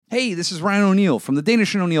Hey, this is Ryan O'Neill from the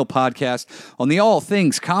Danish and O'Neill podcast on the All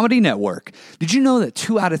Things Comedy Network. Did you know that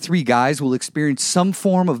 2 out of 3 guys will experience some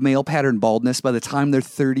form of male pattern baldness by the time they're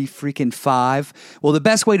 35? Well, the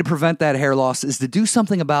best way to prevent that hair loss is to do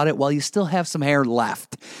something about it while you still have some hair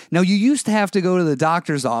left. Now, you used to have to go to the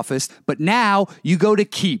doctor's office, but now you go to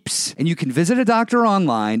Keeps, and you can visit a doctor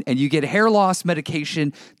online, and you get hair loss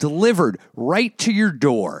medication delivered right to your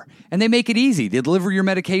door. And they make it easy. They deliver your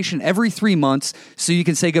medication every 3 months, so you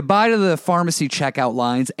can say goodbye to the pharmacy checkout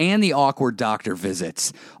lines and the awkward doctor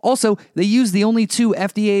visits. Also, they use the only 2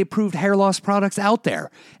 FDA-approved hair loss products out there.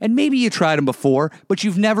 And maybe you tried them before, but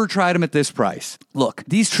you've never tried them at this price. Look,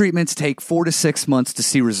 these treatments take 4 to 6 months to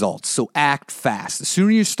see results, so act fast. The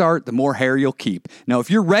sooner you start, the more hair you'll keep. Now, if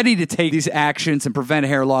you're ready to take these actions and prevent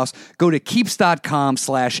hair loss, go to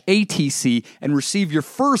keeps.com/ATC and receive your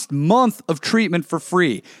first month of treatment for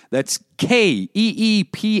free. That's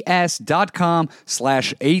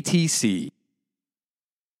KEEPS.com/ATC.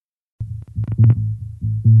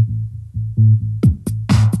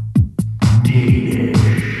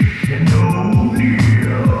 Danish and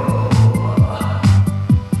O'Neill.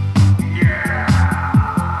 Yeah.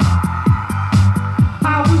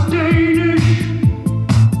 I was Danish.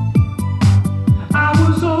 I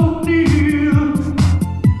was O'Neill.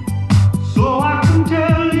 So I can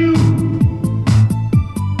tell you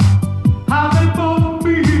how they both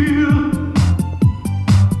feel.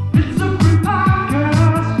 It's a free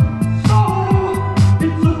podcast, so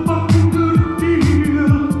it's a fucking good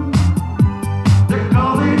deal. They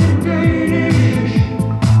call it Danish,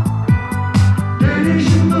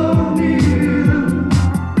 Danish and O'Neill.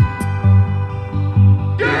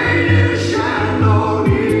 Danish and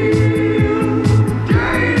O'Neill.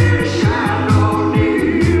 Danish and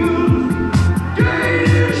O'Neill.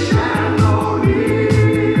 Danish and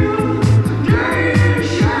O'Neill.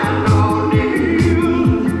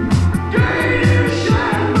 Danish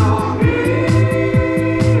and O'Neill.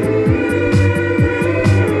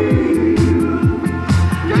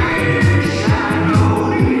 Danish and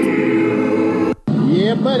O'Neill.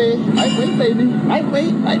 Yeah, buddy. Lightweight, baby.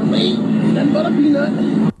 Lightweight. Nothing but a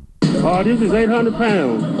peanut. Oh, this is 800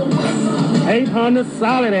 pounds. 800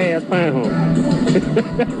 solid ass pounds.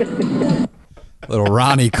 Little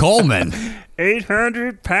Ronnie Coleman.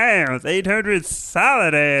 800 pounds. 800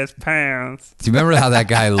 solid ass pounds. Do you remember how that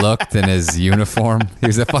guy looked in his uniform? He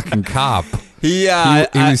was a fucking cop. He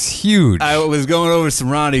was huge. I was going over some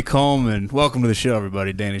Ronnie Coleman. Welcome to the show,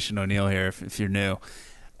 everybody. Danish and O'Neill here, if you're new.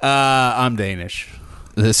 I'm Danish.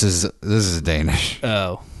 This is Danish.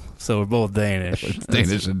 Oh, so we're both Danish. It's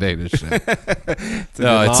Danish and Danish.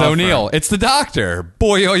 No, It's O'Neill. It's the doctor.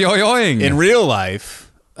 Boy-oing. In real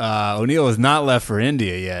life, O'Neill has not left for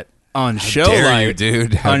India yet. On show dare life, you,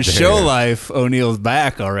 dude. How on dare show you. life, O'Neill's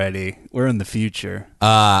back already. We're in the future.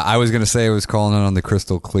 I was going to say I was calling in on the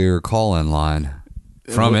crystal clear call-in line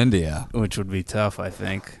from India. Which would be tough, I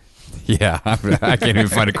think. Yeah, I can't even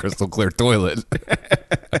find a crystal clear toilet.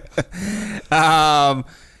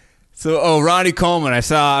 Ronnie Coleman. I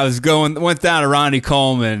went down to Ronnie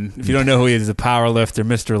Coleman. If you don't know who he is, a power lifter,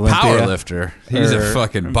 Mr. Olympia. Power lifter. He's a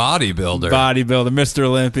fucking bodybuilder. Mr.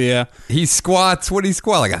 Olympia. He squats, what do he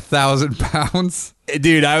squat, like 1,000 pounds?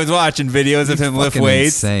 Dude, I was watching videos of him lift fucking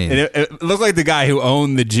weights. insane. And it looked like the guy who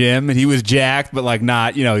owned the gym, and he was jacked, but like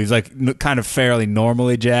not, he was like kind of fairly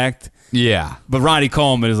normally jacked. Yeah. But Ronnie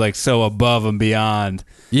Coleman is like so above and beyond.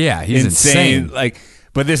 Yeah, he's insane.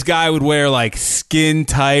 But this guy would wear like skin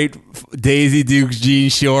tight Daisy Dukes jean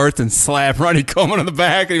shorts and slap Ronnie Coleman on the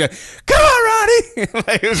back, and he'd be like, "Come on, Ronnie!"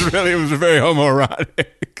 It was very homoerotic.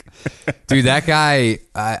 Dude, that guy,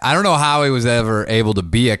 I don't know how he was ever able to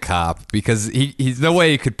be a cop, because he's no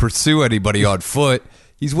way he could pursue anybody on foot.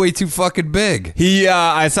 He's way too fucking big.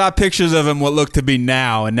 I saw pictures of him what looked to be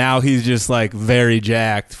now, and now he's just like very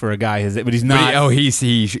jacked for a guy his age, but he's not. He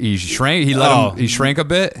shrank. He shrank a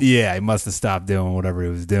bit. Yeah, he must have stopped doing whatever he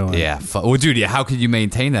was doing. Yeah. Well, dude, how could you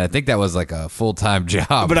maintain that? I think that was like a full-time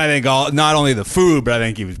job. But I think not only the food, but I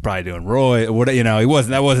think he was probably doing he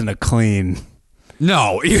wasn't. That wasn't a clean.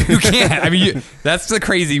 No, you can't. I mean, that's the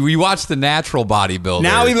crazy. We watch the natural bodybuilder.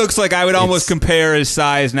 Now he looks like I would almost compare his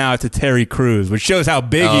size now to Terry Crews, which shows how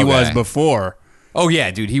big he was before. Oh,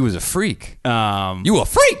 yeah, dude, he was a freak. You a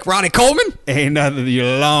freak, Ronnie Coleman? Ain't nothing, you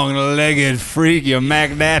long-legged freak, you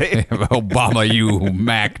Mac Daddy. Obama, you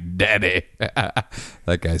Mac Daddy.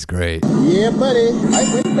 That guy's great. Yeah, buddy.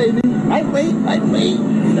 Lightweight, baby. Lightweight.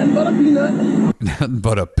 Nothing but a peanut. Nothing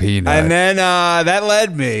but a peanut. And then that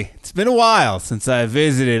led me. It's been a while since I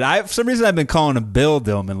visited. For some reason, I've been calling him Bill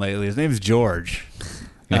Dillman lately. His name's George.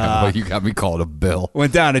 Yeah, well, you got me called a Bill.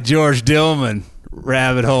 Went down to George Dillman.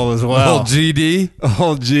 rabbit hole as well. Old GD?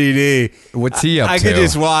 Old GD. What's he up to? I could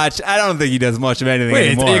just watch. I don't think he does much of anything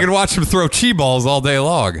anymore. You can watch him throw chi balls all day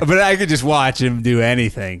long. But I could just watch him do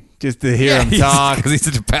anything just to hear him talk. Because he's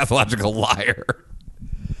such a pathological liar.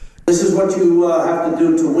 This is what you have to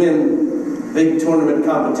do to win big tournament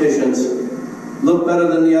competitions. Look better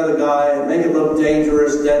than the other guy, make it look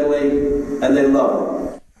dangerous, deadly, and they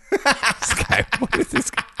love it. This guy, what is this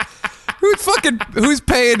guy? Who's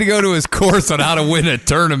paying to go to his course on how to win a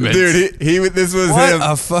tournament? Dude, this was what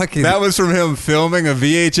him. That was from him filming a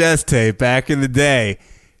VHS tape back in the day,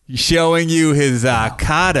 showing you his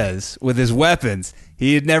katas with his weapons.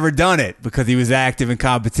 He had never done it because he was active in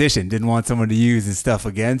competition. Didn't want someone to use his stuff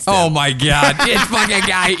against him. Oh my God! This fucking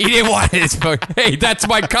guy. He didn't want his. Hey, that's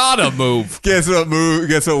my kata move. Guess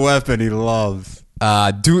what weapon he loves?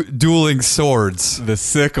 Dueling swords. The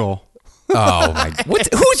sickle. Oh my!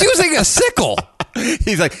 Who's using a sickle?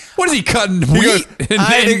 He's like, what is he cutting wheat in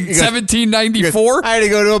 1794? I had to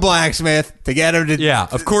go to a blacksmith to get him to. Yeah,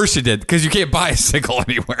 of course you did, because you can't buy a sickle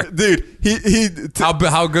anywhere, dude.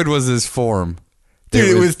 How good was his form?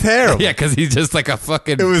 Dude, it was terrible. Yeah, because he's just like a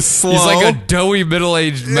fucking. It was slow. He's like a doughy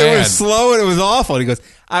middle-aged man. It was slow and it was awful. And he goes,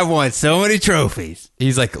 "I've won so many trophies."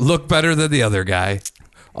 He's like, look better than the other guy.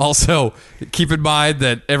 Also, keep in mind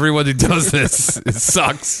that everyone who does this it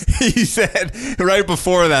sucks. He said right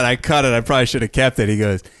before that, I cut it. I probably should have kept it. He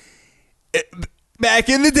goes, back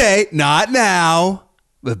in the day, not now,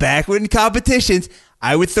 but back when competitions,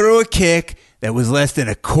 I would throw a kick that was less than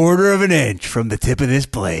a quarter of an inch from the tip of this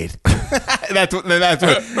blade. That's what.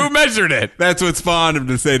 Who measured it? That's what spawned him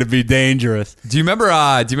to say to be dangerous. Do you remember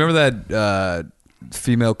that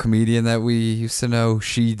female comedian that we used to know?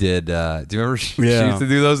 She did. Do you remember she used to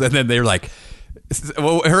do those? And then they were like,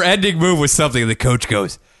 well, her ending move was something, and the coach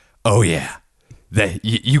goes, "Oh yeah,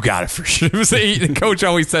 you got it for sure." The coach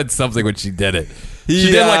always said something when she did it.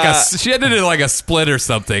 She ended it like a split or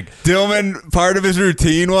something. Dillman, part of his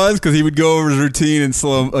routine was because he would go over his routine in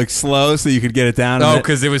slow, so you could get it down. Oh,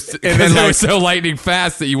 because it was so lightning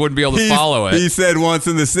fast that you wouldn't be able to follow it. He said once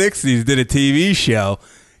in the '60s, did a TV show.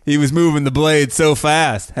 He was moving the blade so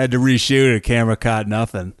fast, had to reshoot it. Camera caught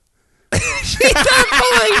nothing. She's not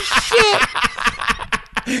full of shit.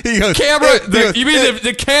 He goes, you mean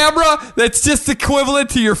the camera that's just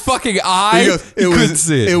equivalent to your fucking eye? He goes, couldn't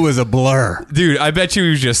see it. It was a blur. Dude, I bet you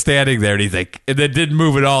he was just standing there and and then didn't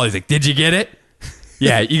move at all. He's like, did you get it?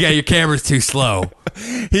 Yeah, you got your camera's too slow.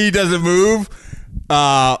 He doesn't move.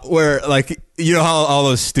 Where, like, you know how all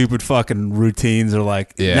those stupid fucking routines are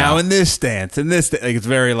like, now in this stance, like, it's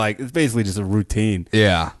very like, it's basically just a routine.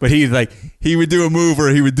 Yeah. But he's like, he would do a move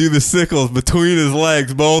where he would do the sickles between his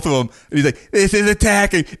legs, both of them. And he's like, this is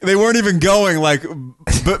attacking. And they weren't even going like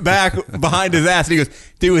back behind his ass. And he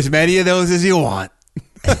goes, do as many of those as you want.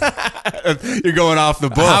 You're going off the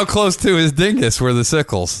book. How close to his dingus were the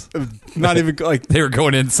sickles? Not even like they were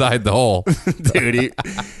going inside the hole. Dude,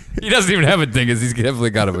 he doesn't even have a dingus. He's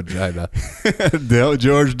definitely got a vagina.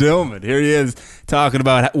 George Dillman. Here he is talking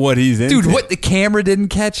about what he's into. Dude, what? The camera didn't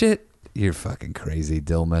catch it? You're fucking crazy,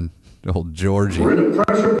 Dillman. Old Georgie. We're the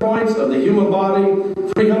pressure points of the human body.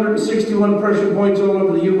 361 pressure points all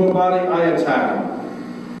over the human body. I attack them.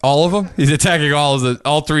 All of them? He's attacking all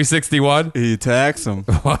 361? He attacks them.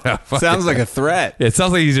 Sounds like a threat. It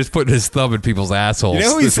sounds like he's just putting his thumb in people's assholes. You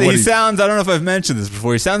know, he sounds, I don't know if I've mentioned this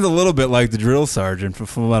before, he sounds a little bit like the drill sergeant from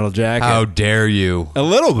Full Metal Jacket. How dare you? A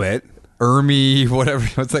little bit. whatever.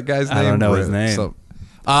 What's that guy's name? I don't know his name.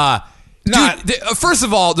 Dude, first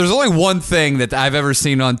of all, there's only one thing that I've ever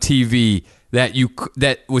seen on TV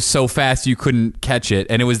that was so fast you couldn't catch it,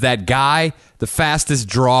 and it was that guy, the fastest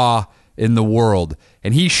draw in the world,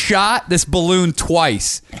 and he shot this balloon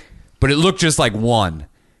twice, but it looked just like one.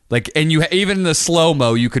 Like, and you even in the slow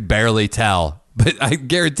mo, you could barely tell. But I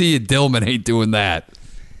guarantee you, Dillman ain't doing that.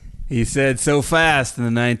 He said so fast in the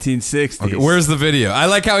 1960s. Okay, where's the video? I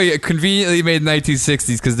like how he conveniently made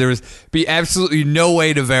 1960s because there was be absolutely no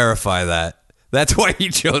way to verify that. That's why he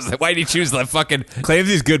chose that. Why did he choose that fucking... Claims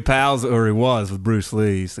he's good pals, or he was, with Bruce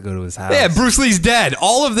Lee. He used to go to his house. Yeah, Bruce Lee's dead.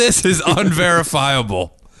 All of this is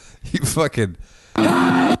unverifiable. You fucking...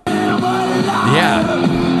 Yeah.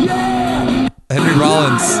 Henry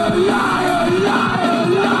Rollins...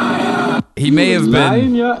 He may have made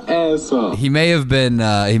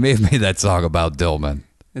that song about Dillman.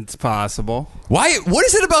 It's possible. Why? What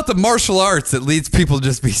is it about the martial arts that leads people to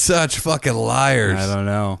just be such fucking liars? I don't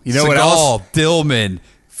know. You know Seagal, what else? Dillman,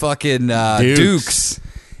 fucking Dukes.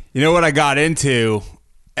 You know what I got into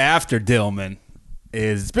after Dillman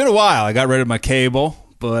is, it's been a while. I got rid of my cable,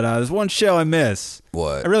 but there's one show I miss.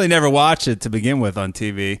 What? I really never watched it to begin with on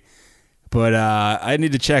TV. But I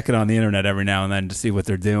need to check it on the internet every now and then to see what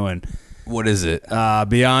they're doing. What is it?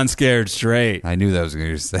 Beyond Scared Straight. I knew that was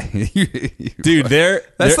going to say. Dude,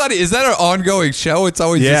 that's not. Is that an ongoing show? It's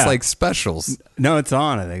always just like specials. No, it's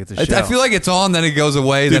on. I think it's a show. I feel like it's on, then it goes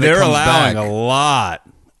away. Dude, then it they're comes allowing back. a lot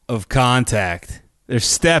of contact. They're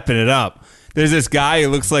stepping it up. There's this guy who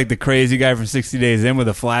looks like the crazy guy from 60 Days In with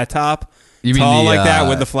a flat top. You mean tall the, like that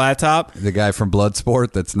with the flat top? The guy from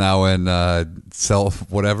Bloodsport that's now in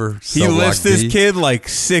whatever. He lifts this kid like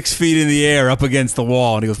 6 feet in the air up against the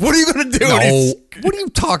wall, and he goes, "What are you going to do?" No. What are you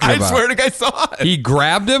talking about? I swear to God, I saw it. He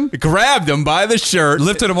grabbed him? Grabbed him by the shirt.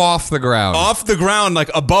 Lifted him off the ground. Off the ground, like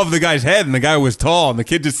above the guy's head, and the guy was tall, and the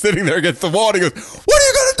kid just sitting there against the wall, and he goes, "What are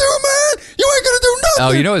you going to do, man? You ain't going to do nothing."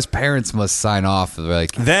 Oh, you know his parents must sign off.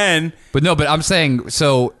 Like Then... But I'm saying,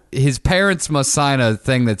 so his parents must sign a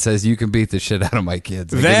thing that says you can beat the shit out of my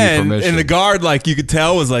kids. Then, and the guard, like, you could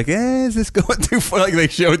tell was like, is this going too far? Like, they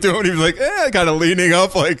showed to him, and he was like, kind of leaning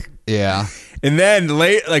up, like... Yeah. And then,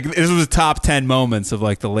 this was the top 10 moments of,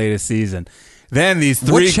 like, the latest season. Then these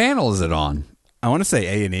three... What channel is it on? I want to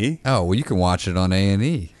say A&E. Oh, well, you can watch it on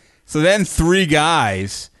A&E. So then 3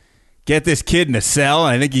 guys get this kid in a cell,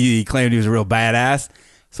 and I think he claimed he was a real badass.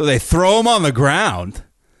 So they throw him on the ground.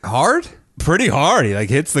 Hard? Pretty hard. He, like,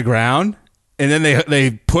 hits the ground. And then they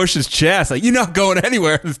push his chest. Like, you're not going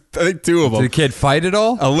anywhere. I think 2 of them. Did the kid fight at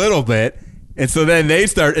all? A little bit. And so then they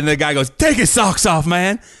start, and the guy goes, "Take his socks off,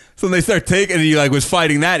 man." So they start taking, and he like was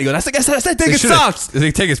fighting that. He goes, I said, take his socks. Did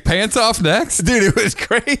he take his pants off next? Dude, it was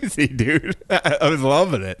crazy, dude. I was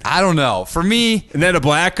loving it. I don't know. For me... And then a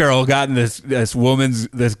black girl got in this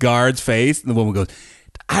guard's face, and the woman goes,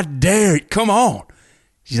 "I dare you. Come on."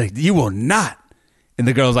 She's like, "You will not." And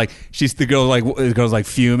the girl's like, the girl's like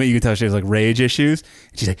fuming. You can tell she has like rage issues.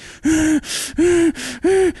 And she's like,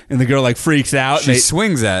 and the girl like freaks out. She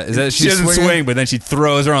swings at. Is that she doesn't swing, but then she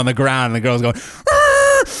throws her on the ground, and the girl's going,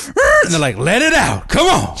 and they're like, "Let it out, come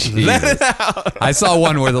on, let it out." I saw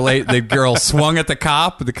one where the girl swung at the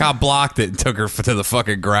cop, but the cop blocked it and took her to the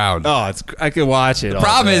fucking ground. Oh, I could watch it. The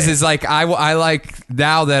problem is like I like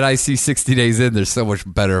now that I see 60 Days In, there's so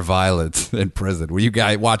much better violence in prison. Where you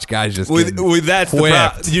guys watch guys just with that's the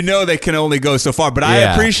problem. You know they can only go so far, but I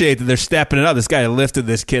appreciate that they're stepping it up. This guy lifted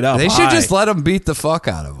this kid up. They should just let him beat the fuck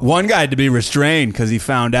out of him. One guy had to be restrained because he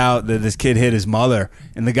found out that this kid hit his mother,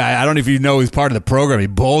 and the guy, I don't know if you know, he's part of the program. He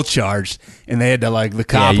bull charged, and they had to the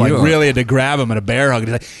cop really had to grab him in a bear hug.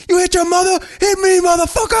 And he's like, "You hit your mother, hit me,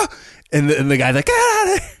 motherfucker!" And the guy's like, "Get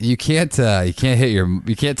out of here!" You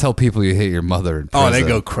can't tell people you hit your mother in prison. Oh, they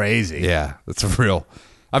go crazy. Yeah, that's real.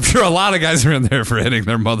 I'm sure a lot of guys are in there for hitting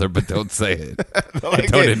their mother, but don't say it.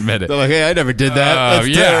 Don't admit it. They're like, "Hey, I never did that.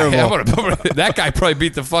 That's terrible." That guy probably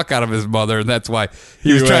beat the fuck out of his mother, and that's why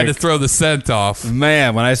he was trying to throw the scent off.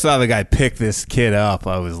 Man, when I saw the guy pick this kid up,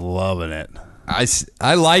 I was loving it.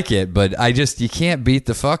 I like it, but you can't beat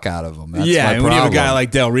the fuck out of him. That's and when you have a guy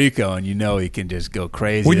like Del Rico, and you know he can just go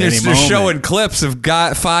crazy. When they're showing clips of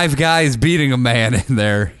 5 guys beating a man in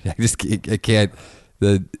there, I can't.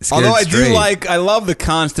 Although I love the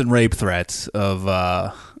constant rape threats of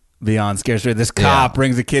Beyond Scared Straight. This cop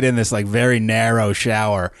brings a kid in this like very narrow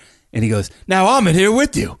shower, and he goes, "Now I'm in here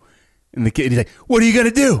with you." And he's like, "What are you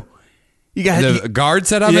gonna do? You got the guard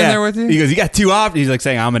said I'm in there with you." He goes, "You got 2 options." He's like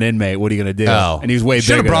saying, "I'm an inmate. What are you gonna do?" Oh, and he was way bigger.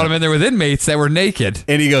 Should have brought him in there with inmates that were naked.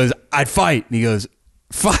 And he goes, "I'd fight." And he goes,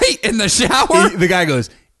 "Fight in the shower?" The guy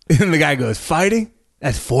goes, "Fighting?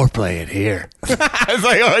 That's foreplay in here." I was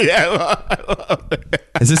like, "Oh yeah, I love it."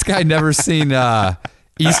 Has this guy never seen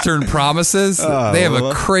Eastern Promises? They have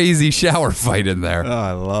a crazy shower fight in there. Oh,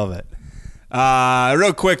 I love it.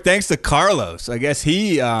 Real quick, thanks to Carlos. I guess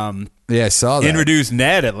he I saw that. Introduced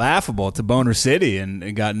Ned at Laughable to Boner City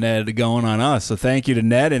and got Ned going on us. So thank you to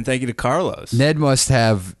Ned and thank you to Carlos. Ned must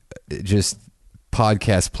have just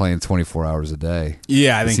podcasts playing 24 hours a day.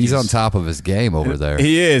 Yeah, I think he's on top of his game over there.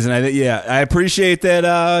 He is, and I appreciate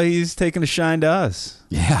that he's taking a shine to us.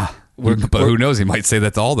 Yeah. But who knows? He might say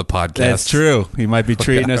that to all the podcasts. That's true. He might be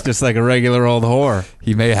treating us just like a regular old whore.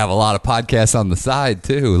 He may have a lot of podcasts on the side,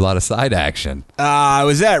 too. A lot of side action. I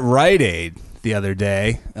was at Rite Aid the other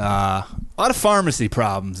day. A lot of pharmacy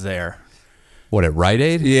problems there. What, at Rite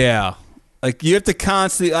Aid? Yeah. Like, you have to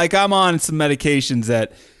constantly... Like, I'm on some medications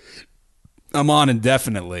that I'm on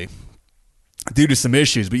indefinitely due to some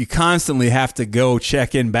issues, but you constantly have to go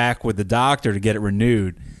check in back with the doctor to get it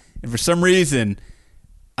renewed. And for some reason...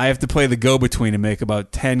 I have to play the go-between and make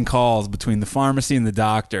about 10 calls between the pharmacy and the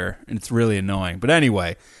doctor, and it's really annoying. But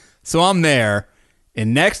anyway, so I'm there,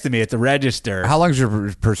 and next to me at the register... How long is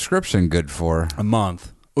your prescription good for? A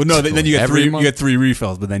month. Well, no, then you get three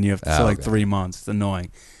refills, but then you have to like 3 months. It's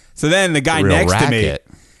annoying. So then the guy next to me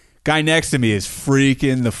Guy next to me is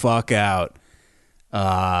freaking the fuck out.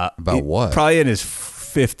 About what? Probably in his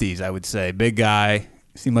 50s, I would say. Big guy.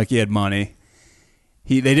 Seemed like he had money.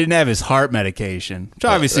 They didn't have his heart medication, which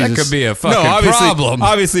obviously that could be a fucking problem.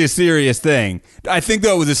 Obviously a serious thing. I think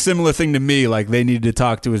though it was a similar thing to me. Like they needed to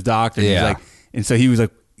talk to his doctor. Yeah. And so he was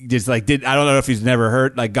like, just like I don't know if he's never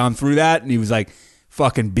gone through that, and he was like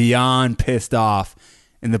fucking beyond pissed off.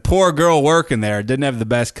 And the poor girl working there didn't have the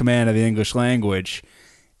best command of the English language,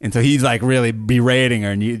 and so he's like really berating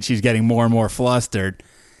her, and she's getting more and more flustered.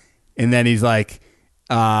 And then he's like,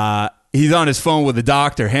 he's on his phone with the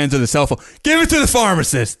doctor, hands her the cell phone. Give it to the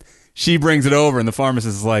pharmacist. She brings it over, and the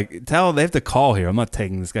pharmacist is like, tell they have to call here. I'm not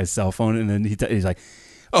taking this guy's cell phone. And then he's like,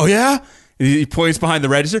 oh, yeah? And he points behind the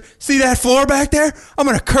register. See that floor back there? I'm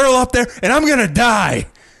going to curl up there, and I'm going to die.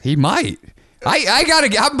 He might.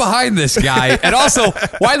 I'm behind this guy. And also,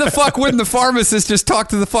 why the fuck wouldn't the pharmacist just talk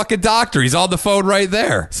to the fucking doctor? He's on the phone right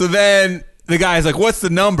there. So then the guy's like, what's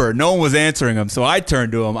the number? No one was answering him. So I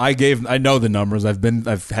turned to him. I know the numbers.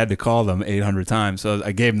 I've had to call them 800 times. So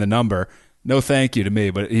I gave him the number. No thank you to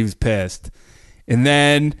me, but he was pissed. And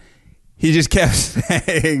then he just kept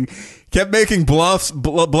saying, kept making bluffs.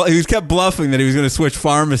 He kept bluffing that he was going to switch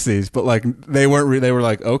pharmacies, but like they weren't. They were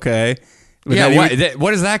like, okay. But yeah,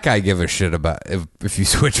 what does that guy give a shit about if you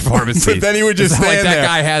switch pharmacies? But then he would just stand like there. That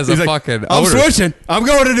guy has He's a like, fucking I'm odor. switching. I'm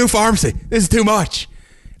going to a new pharmacy. This is too much.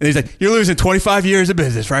 And he's like, you're losing 25 years of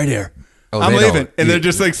business right here. I'm leaving. And they're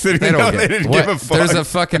just like sitting down. They didn't give a fuck. There's a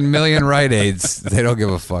fucking million Rite Aids. They don't give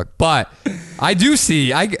a fuck. But I do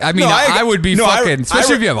see. I mean, I would be fucking,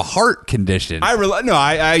 especially if you have a heart condition.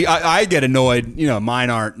 I get annoyed. You know, mine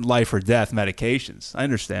aren't life or death medications. I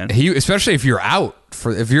understand. Especially if you're out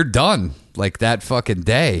if you're done like that fucking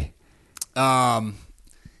day. And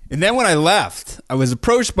then when I left, I was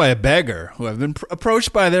approached by a beggar who I've been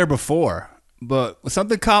approached by there before. But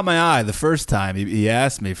something caught my eye the first time. He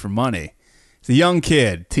asked me for money. He's a young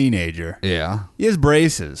kid, teenager. Yeah. He has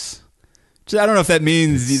braces. I don't know if that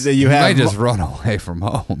means that you he have. might just run away from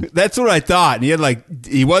home. That's what I thought. And he had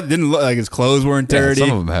didn't look like his clothes weren't dirty. Yeah,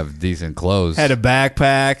 some of them have decent clothes. Had a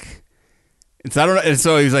backpack. And so I don't know. And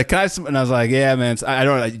so he was like, "Can I?" And I was like, "Yeah, man. I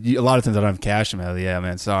don't. A lot of times I don't have cash in my. Yeah,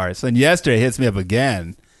 man. Sorry." So then yesterday he hits me up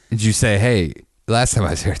again. Did you say, "Hey, last time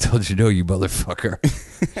I was here, I told you no, you motherfucker"?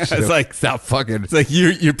 It's like, stop fucking. It's like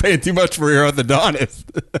you're paying too much for your orthodontist.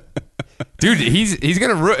 Dude, he's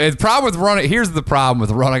gonna. The problem with running. Here's the problem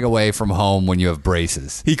with running away from home when you have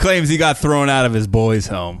braces. He claims he got thrown out of his boys'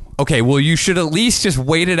 home. Okay, well, you should at least just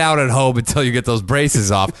wait it out at home until you get those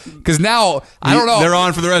braces off. Because now, I don't know. They're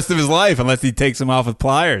on for the rest of his life unless he takes them off with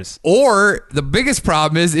pliers. Or the biggest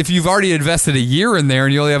problem is if you've already invested a year in there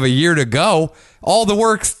and you only have a year to go, all the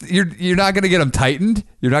works, you're not going to get them tightened.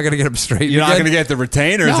 You're not going to get them straight. You're not going to get the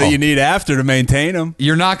retainers that you need after to maintain them.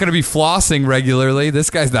 You're not going to be flossing regularly.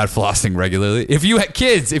 This guy's not flossing regularly. If you have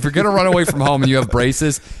kids, if you're going to run away from home and you have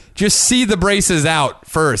braces, just see the braces out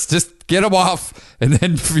first. Just get them off and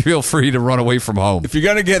then feel free to run away from home. If you're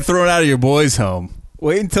going to get thrown out of your boys' home,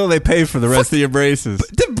 wait until they pay for the rest of your braces.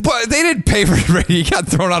 But they didn't pay for it. He got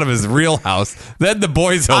thrown out of his real house. Then the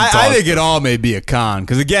boys' home. I think it all may be a con.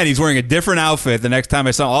 Because, again, he's wearing a different outfit the next time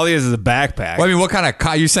I saw him. All he has is a backpack. Well, I mean, what kind of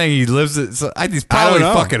con? You're saying he lives... He's probably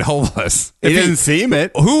fucking homeless. He didn't seem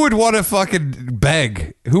it. Who would want to fucking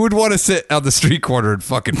beg? Who would want to sit on the street corner and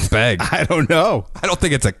fucking beg? I don't know. I don't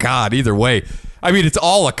think it's a con either way. I mean, it's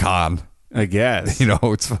all a con. I guess. You know,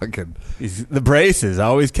 it's fucking... The braces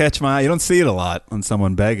always catch my eye. You don't see it a lot on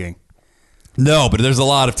someone begging. No, but there's a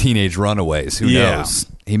lot of teenage runaways. Who knows?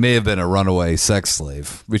 He may have been a runaway sex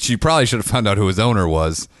slave, which you probably should have found out who his owner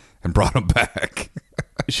was and brought him back.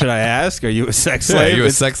 Should I ask? Are you a sex slave? Are you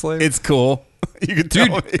a sex slave? It's cool. You can tell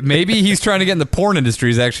me. Maybe he's trying to get in the porn industry.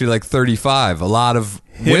 He's actually like 35. A lot of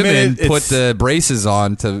women put the braces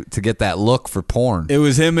on to get that look for porn. It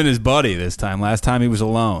was him and his buddy this time. Last time he was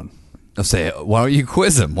alone. I'll say, why don't you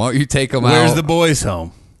quiz him? Why don't you take him out? Where's the boys'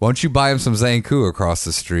 home? Why don't you buy him some Zanku across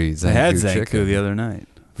the street? I had Zanku the other night.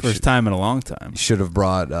 First time in a long time. Should have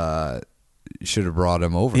brought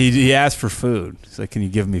him over. He asked for food. He's like, "Can you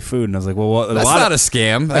give me food?" And I was like, "Well, that's not a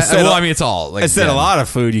scam." I mean, it's all. Like, I said a lot of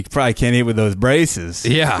food you probably can't eat with those braces.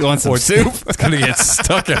 Yeah, you want some soup? It's gonna get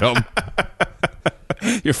stuck in them.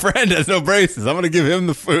 Your friend has no braces. I'm gonna give him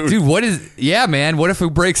the food, dude. Yeah, man. What if he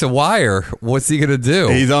breaks a wire? What's he gonna do?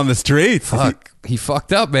 He's on the streets. Fuck. He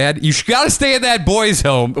fucked up, man. You got to stay in that boy's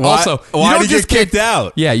home. Also, why did he get kicked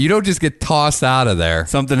out? Yeah, you don't just get tossed out of there.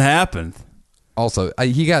 Something happened. Also,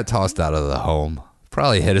 he got tossed out of the home.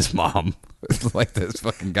 Probably hit his mom. Like this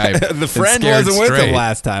fucking guy. The friend wasn't with him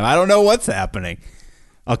last time. I don't know what's happening.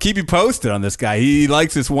 I'll keep you posted on this guy. He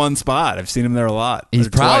likes this one spot. I've seen him there a lot. He's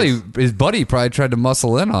Twice. his buddy probably tried to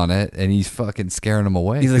muscle in on it, and he's fucking scaring him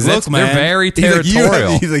away. He's like, look, man. They're very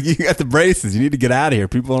territorial. He's like, you got the braces. You need to get out of here.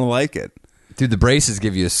 People don't like it. Dude, the braces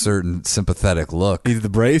give you a certain sympathetic look. He's the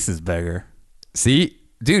braces beggar. See?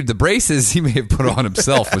 Dude, the braces he may have put on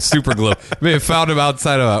himself with super glue. May have found him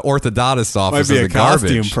outside of an orthodontist office. Might be in a the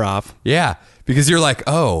garbage. costume prop. Yeah, because you're like,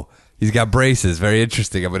 oh, he's got braces. Very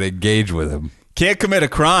interesting. I'm going to engage with him. Can't commit a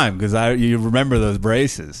crime because you remember those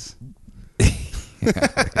braces.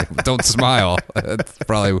 Don't smile. That's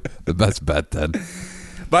probably the best bet then.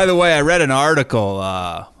 By the way, I read an article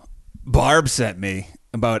Barb sent me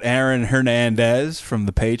about Aaron Her-NAN-dez from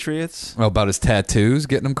the Patriots. Oh, about his tattoos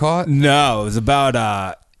getting him caught? No, it was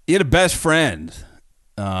about he had a best friend.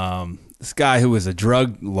 This guy who was a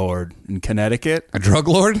drug lord in Connecticut. A drug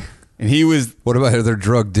lord? And he was... What about other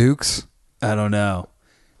drug dukes? I don't know.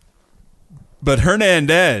 But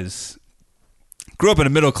Hernandez grew up in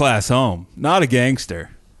a middle-class home. Not a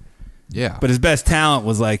gangster. Yeah. But his best talent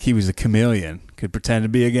was like he was a chameleon. Could pretend to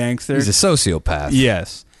be a gangster. He's a sociopath.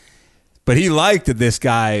 Yes. But he liked that this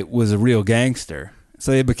guy was a real gangster.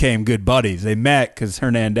 So they became good buddies. They met because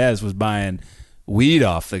Hernandez was buying weed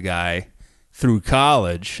off the guy through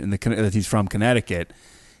college, and that he's from Connecticut.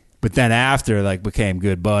 But then after, like, became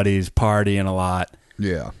good buddies, partying a lot.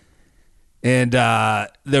 Yeah. And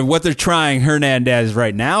what they're trying Hernandez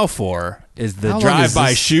right now for is the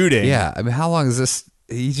drive-by shooting. Yeah, I mean, how long is this?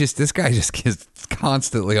 This guy just gets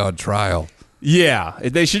constantly on trial. Yeah,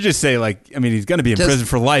 they should just say, like, I mean, he's going to be in prison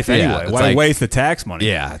for life anyway. Why like, waste the tax money?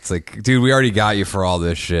 Yeah, it's like, dude, we already got you for all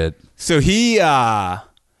this shit. So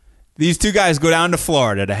these two guys go down to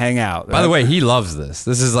Florida to hang out. By the way, he loves this.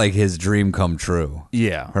 This is like his dream come true.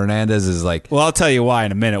 Yeah. Hernandez is like... Well, I'll tell you why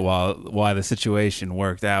in a minute why the situation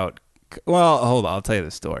worked out. Well, hold on. I'll tell you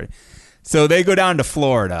the story. So they go down to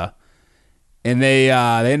Florida, and they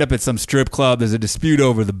end up at some strip club. There's a dispute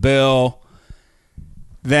over the bill.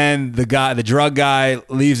 Then the drug guy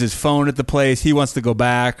leaves his phone at the place. He wants to go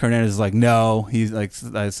back. Hernandez is like, no. He's like,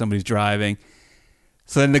 somebody's driving.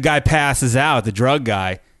 So then the guy passes out, the drug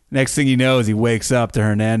guy. Next thing he knows, he wakes up to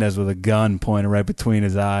Hernandez with a gun pointed right between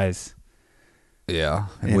his eyes. Yeah.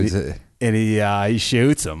 And he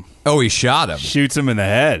shoots him. Oh, he shot him. Shoots him in the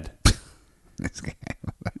head.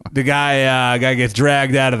 The guy gets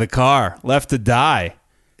dragged out of the car, left to die.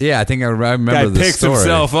 Yeah, I think I remember guy the picks story.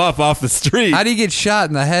 himself up off the street. How did he get shot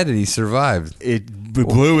in the head and he survived? It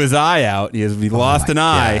blew his eye out. He lost an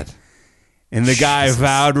eye. God. And the guy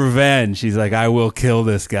vowed revenge. He's like, I will kill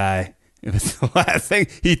this guy. It was the last thing.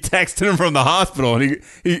 He texted him from the hospital, and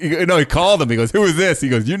he called him. He goes, who is this? He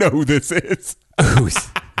goes, you know who this is.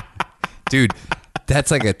 Dude, that's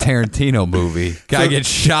like a Tarantino movie. Guy gets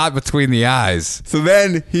shot between the eyes. So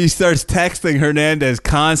then he starts texting Hernandez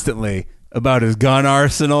constantly about his gun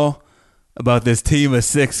arsenal, about this team of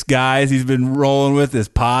 6 guys he's been rolling with, this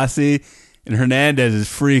posse. And Hernandez is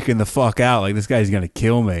freaking the fuck out. Like, this guy's going to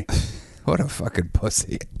kill me. What a fucking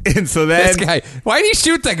pussy. And so then... This guy, why did he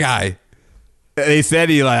shoot the guy? They said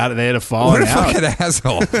they had a falling out. What a fucking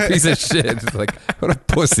asshole. Piece of shit. It's like, what a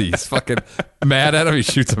pussy. He's fucking mad at him. He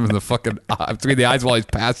shoots him in the fucking between the eyes while he's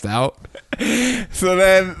passed out. So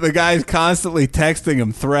then the guy's constantly texting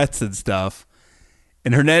him threats and stuff.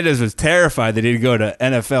 And Hernandez was terrified that he'd go to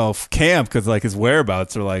NFL camp because, like, his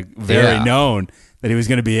whereabouts are, like, very known, that he was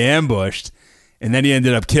going to be ambushed. And then he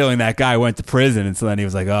ended up killing that guy, went to prison. And so then he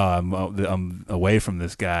was like, oh, I'm away from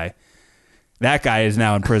this guy. That guy is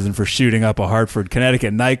now in prison for shooting up a Hartford,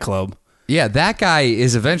 Connecticut nightclub. Yeah, that guy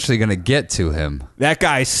is eventually going to get to him. That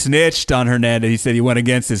guy snitched on Hernandez. He said he went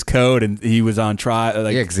against his code and he was on trial.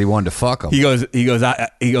 Like, yeah, because he wanted to fuck him. He goes,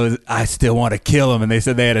 I still want to kill him. And they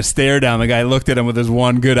said they had a stare down. The guy looked at him with his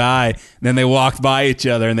one good eye. And then they walked by each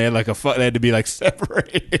other and they had they had to be like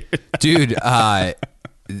separated. Dude,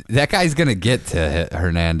 that guy's going to get to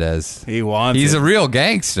Hernandez. He wants He's it. a real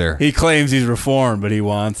gangster. He claims he's reformed, but he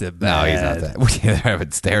wants it bad. No, he's not that. They're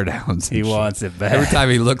having stare downs. He wants it bad. Every time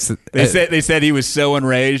he looks at... They said he was so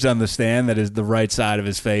enraged on the stand that the right side of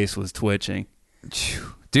his face was twitching.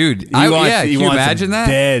 Dude, he wants can you imagine him that?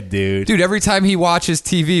 Dead, dude. Dude, every time he watches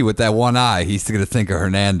TV with that one eye, he's going to think of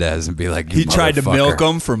Hernandez and be like, he tried to milk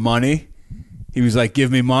him for money. He was like, give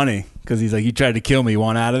me money. Because he's like, you tried to kill me. You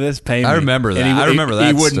want out of this? Pay me. I remember that.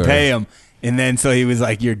 He wouldn't pay him. And then so he was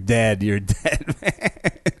like, you're dead. You're dead,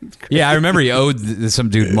 man. Yeah, I remember he owed some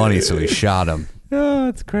dude money, so he shot him. Oh,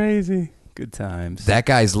 it's crazy. Good times. That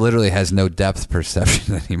guy's literally has no depth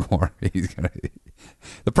perception anymore.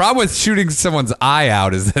 The problem with shooting someone's eye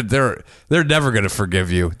out is that they're never going to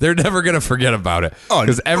forgive you. They're never going to forget about it. Oh,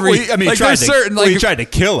 because he tried to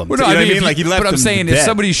kill him. Well, No, no, you know what I mean? Like he left But I'm him saying dead. if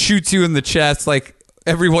somebody shoots you in the chest, like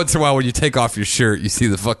every once in a while when you take off your shirt, you see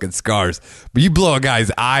the fucking scars. But you blow a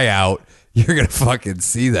guy's eye out, you're going to fucking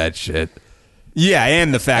see that shit. Yeah,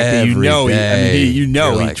 and the fact that Every day.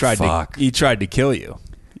 he tried to kill you.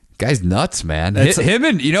 Guy's nuts, man. That's- Him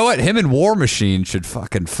and War Machine should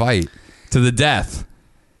fucking fight to the death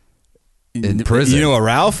in prison. You know what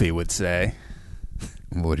Ralphie would say?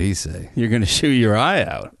 What'd he say? You're going to shoot your eye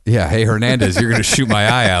out. Yeah, hey Hernandez, you're gonna shoot my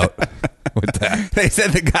eye out with that. They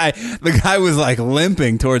said the guy was like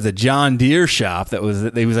limping towards a John Deere shop he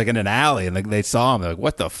was like in an alley, and they saw him. They're like,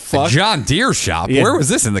 what the fuck? John Deere shop? Yeah. Where was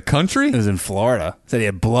this, in the country? It was in Florida. Said he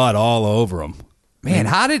had blood all over him. Man,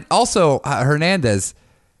 how did Hernandez?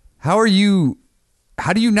 How do you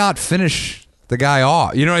not finish the guy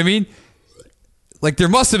off? You know what I mean? Like there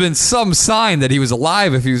must have been some sign that he was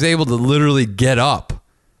alive if he was able to literally get up.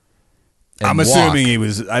 I'm assuming he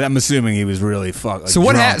was really fucked. Like, so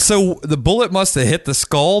what drunk. happened? So the bullet must have hit the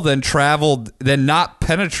skull, then traveled, then not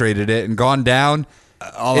penetrated it, and gone down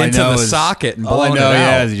into the socket and blown it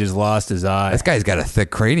out. Is he just lost his eye. This guy's got a thick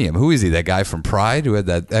cranium. Who is he? That guy from Pride who had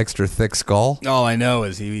that extra thick skull? All I know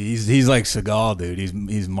is he's like Seagal, dude.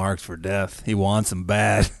 He's marked for death. He wants him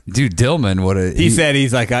bad. Dude, Dillman, he said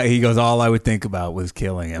he goes, all I would think about was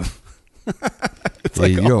killing him. It's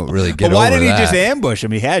like, you don't really get but why over did he that. just ambush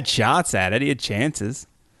him? He had shots at it. He had chances.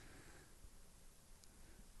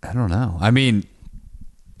 I don't know. I mean,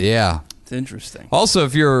 yeah. It's interesting. Also,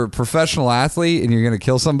 if you're a professional athlete and you're going to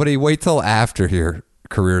kill somebody, wait till after your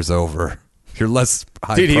career's over. You're less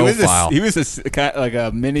high profile. He was like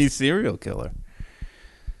a mini serial killer.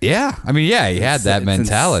 Yeah. I mean, yeah, he had that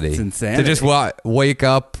mentality. It's insanity. To just wake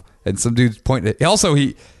up and some dude's pointing. Also,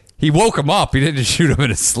 he woke him up. He didn't just shoot him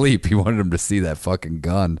in his sleep. He wanted him to see that fucking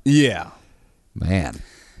gun. Yeah. Man.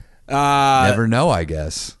 Never know, I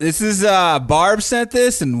guess. This is Barb sent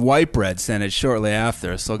this, and White Bread sent it shortly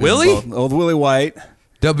after. So Willie? Old Willie White.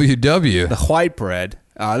 WW. The White Bread.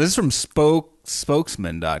 This is from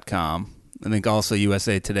spokesman.com. I think also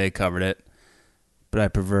USA Today covered it. But I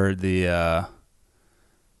preferred the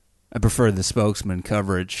Spokesman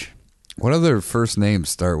coverage. What other first names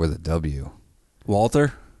start with a W?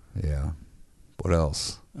 Walter? Yeah. What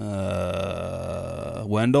else?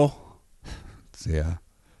 Wendell? Yeah.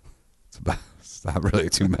 It's not really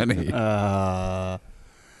too many.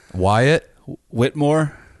 Wyatt?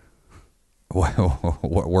 Whitmore?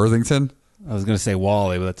 Worthington? I was going to say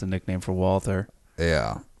Wally, but that's a nickname for Walter.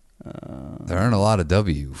 Yeah. There aren't a lot of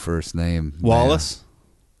W first name. Wallace?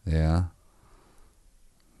 Yeah.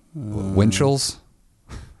 Winchells?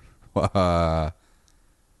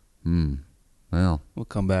 Well, we'll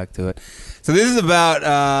come back to it. So this is about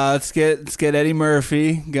let's get Eddie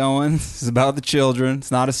Murphy going. This is about the children. It's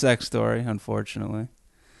not a sex story, unfortunately.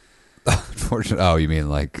 unfortunately. Oh, you mean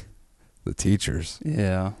like the teachers?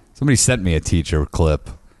 Yeah. Somebody sent me a teacher clip.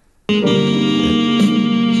 Sexual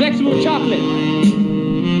chocolate.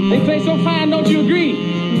 They play so fine, don't you agree?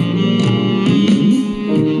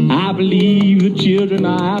 I believe the children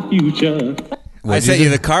are our future. I sent you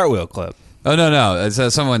the cartwheel clip. Oh, no. So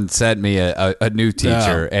someone sent me a new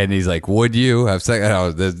teacher, and he's like, would you have sex?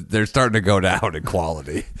 Oh, they're starting to go down in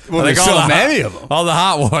quality. Well, like there's so many of them. All the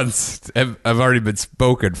hot ones have already been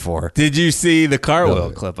spoken for. Did you see the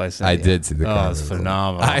cartwheel clip I sent you? I did see the cartwheel clip. Oh, it's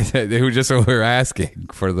phenomenal. We were asking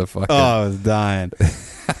for the fucking... Oh, I was dying.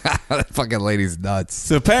 That fucking lady's nuts.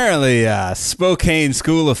 So apparently, Spokane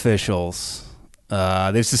school officials...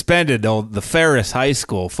 they've suspended the Ferris High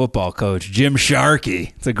School football coach, Jim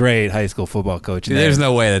Sharkey. It's a great high school football coach. There's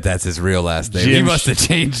no way that's his real last name. He must have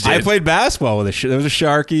changed it. I played basketball with there was a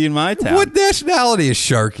Sharkey in my town. What nationality is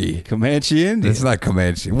Sharkey? Comanche Indian. It's not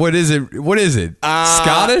Comanche. What is it?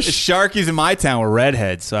 Scottish? Sharkies in my town were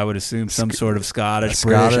redheads, so I would assume some sort of Scottish,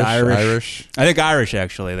 British, Irish. I think Irish,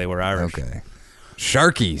 actually. They were Irish. Okay.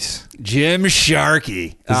 Sharkies. Jim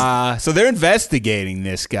Sharkey. So they're investigating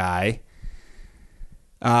this guy.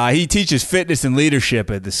 He teaches fitness and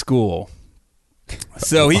leadership at the school.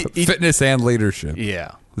 So he fitness and leadership.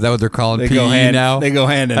 Yeah. Is that what they're calling PE now? They go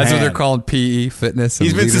hand in hand. That's what they're calling PE, fitness and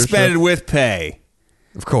He's been leadership? suspended with pay.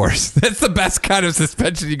 Of course. That's the best kind of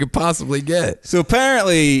suspension you could possibly get. So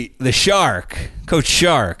apparently the Shark, Coach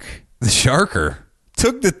Shark. The Sharker.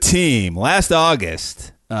 Took the team last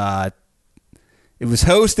August. It was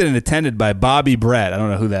hosted and attended by Bobby Brett. I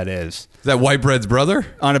don't know who that is. Is that White Bread's brother?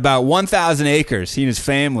 On about 1,000 acres, he and his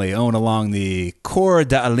family own along the Coeur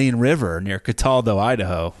d'Alene River near Cataldo,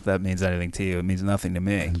 Idaho. If that means anything to you, it means nothing to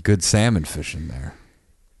me. Good salmon fishing there.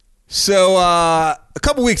 So a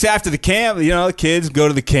couple weeks after the camp, the kids go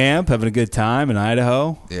to the camp, having a good time in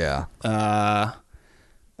Idaho. Yeah. A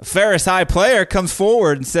Ferris High player comes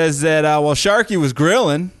forward and says that while Sharky was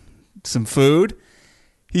grilling some food,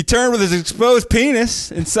 he turned with his exposed penis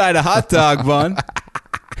inside a hot dog bun.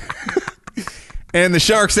 And the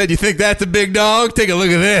shark said, "You think that's a big dog? Take a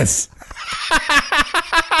look at this."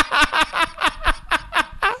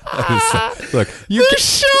 Look, The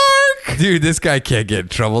shark! dude, this guy can't get in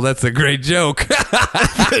trouble. That's a great joke.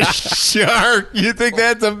 The shark! You think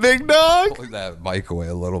that's a big dog? Pull that mic away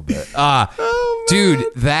a little bit. Oh, Dude,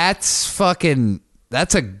 that's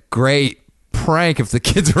a great prank if the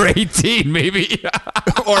kids were 18, maybe.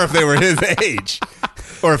 Or if they were his age.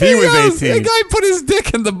 Or if he was 18. The guy put his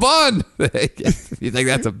dick in the bun. You think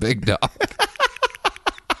that's a big dog?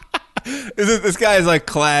 This guy is like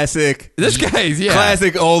classic. This guy's, yeah.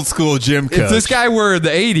 Classic old school gym coach. If this guy were in the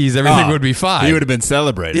 80s, everything would be fine. He would have been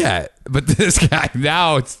celebrated. Yeah, but this guy,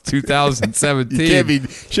 now it's 2017. You can't be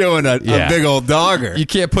showing a big old dogger. You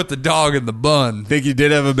can't put the dog in the bun. Think you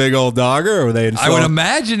did have a big old dogger, or were they I would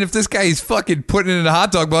imagine if this guy is fucking putting it in a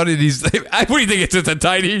hot dog bun and he's, what do you think, it's just a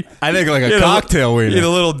tiny? I think like a cocktail wiener. He had a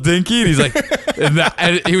little dinky and he's like,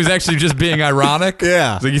 and he was actually just being ironic.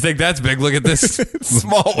 Yeah. So you think that's big? Look at this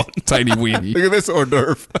Small one. tiny weenie. Look at this hors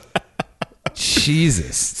d'oeuvre.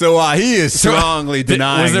 Jesus. So he is strongly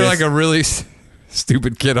denying Was there this. like a really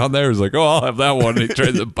stupid kid on there who's like, "Oh, I'll have that one," and he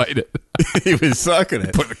tries to bite it. He was sucking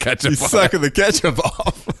it. Put the ketchup He's on sucking the ketchup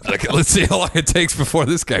off. Like, let's see how long it takes before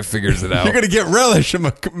this guy figures it out. You're going to get relish in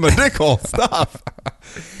my dick hole. Stop.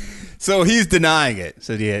 So he's denying it.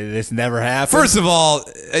 So this never happened. First of all,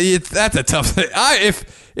 that's a tough thing.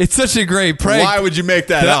 If it's such a great prank, why would you make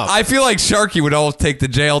that up? I feel like Sharky would almost take the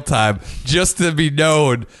jail time just to be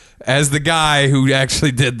known as the guy who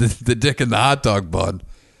actually did the dick in the hot dog bun.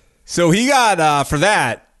 So he got, for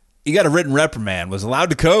that, he got a written reprimand, was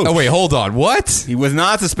allowed to coach. Oh, wait, hold on. What? He was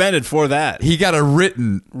not suspended for that. He got a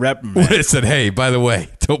written reprimand. It said, "Hey, by the way,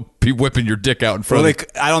 don't be whipping your dick out in front of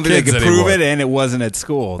I don't think they could anymore. prove it, and it wasn't at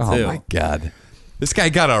school, too. Oh, my God. This guy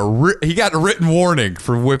got a written warning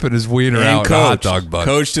for whipping his wiener And out in a hot dog bun.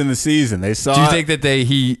 Coached in the season. They saw Do you it. think that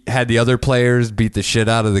he had the other players beat the shit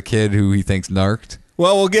out of the kid who he thinks narked?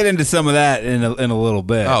 Well, we'll get into some of that in a little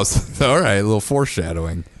bit. Oh, so, all right. A little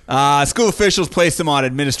foreshadowing. School officials placed him on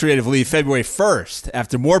administrative leave February 1st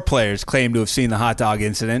after more players claimed to have seen the hot dog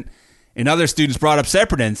incident, and other students brought up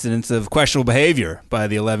separate incidents of questionable behavior by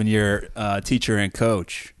the 11-year teacher and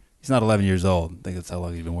coach. He's not 11 years old. I think that's how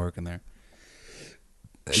long he's been working there.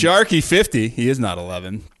 Sharky, 50. He is not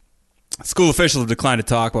 11. School officials have declined to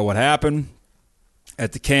talk about what happened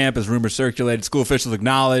at the camp as rumors circulated. School officials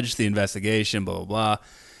acknowledged the investigation, blah, blah, blah.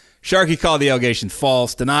 Sharky called the allegation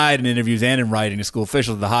false, denied in interviews and in writing to school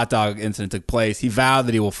officials that the hot dog incident took place. He vowed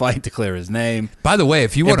that he will fight to clear his name. By the way,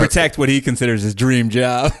 if you and want to protect what he considers his dream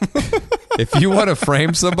job. if you want to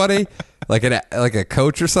frame somebody like a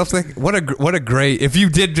coach or something, what a great, if you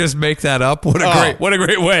did just make that up, what a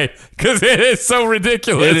great way, because it is so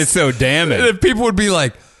ridiculous. It is so damning. And people would be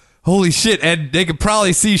like, "Holy shit!" And they could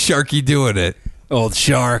probably see Sharky doing it. Old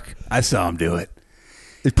Shark, I saw him do it.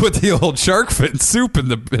 They put the old shark fin soup in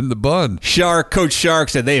the bun. Coach Shark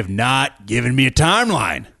said they have not given me a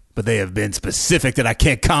timeline, but they have been specific that I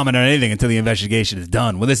can't comment on anything until the investigation is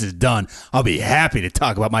done. When this is done, I'll be happy to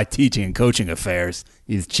talk about my teaching and coaching affairs.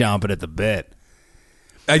 He's chomping at the bit.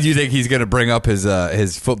 Do you think he's going to bring up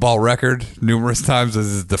his football record numerous times as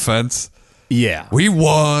his defense? Yeah. We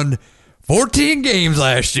won 14 games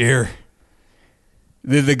last year.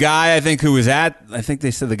 The guy, I think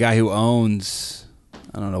they said the guy who owns,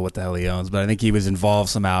 I don't know what the hell he owns, but I think he was involved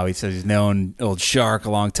somehow. He said he's known old Shark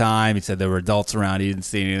a long time. He said there were adults around. He didn't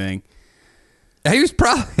see anything. He was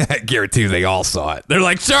probably, I guarantee you they all saw it. They're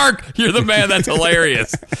like, "Shark, you're the man. That's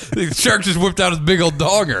hilarious." The Shark just whipped out his big old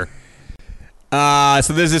dogger.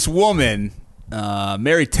 So there's this woman,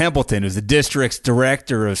 Mary Templeton, who's the district's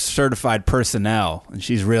director of certified personnel, and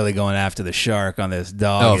she's really going after the Shark on this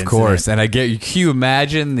dog. Oh, of incident. course. And can you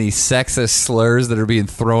imagine the sexist slurs that are being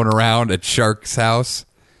thrown around at Shark's house?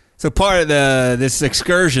 So part of this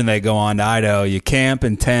excursion they go on to Idaho, you camp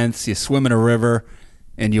in tents, you swim in a river,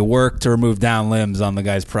 and you work to remove down limbs on the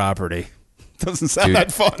guy's property. Doesn't sound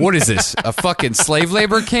that fun. What is this? A fucking slave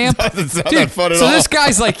labor camp? Doesn't sound that fun at so all. this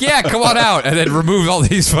guy's like, "Yeah, come on out," and then remove all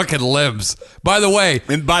these fucking limbs. By the way,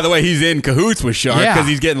 he's in cahoots with Shark because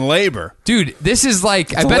he's getting labor. Dude, this is like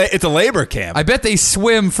it's a labor camp. I bet they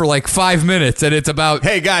swim for like 5 minutes, and it's about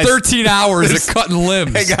 13 hours of cutting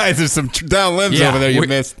limbs. Hey guys, there's some down limbs over there you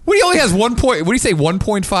missed. What, he only has 1 point. What do you say?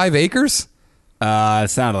 1.5 acres? It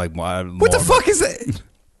sounded like more. What the fuck is that?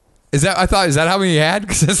 Is that how many he had?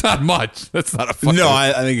 Because that's not much. That's not a fucking... No,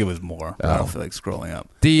 I think it was more. I don't feel like scrolling up.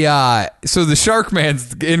 So the Shark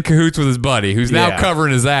Man's in cahoots with his buddy, who's now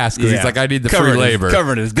covering his ass because he's like, I need the free labor.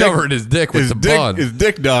 Covering his dick with the bun. His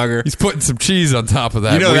dick dogger. He's putting some cheese on top of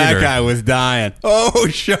that. You know wiener. that guy was dying. Oh,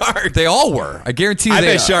 Shark. They all were. I guarantee you. I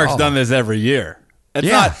bet Shark's done this every year.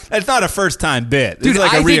 It's not a first time bit. Dude,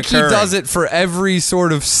 like I think he does it for every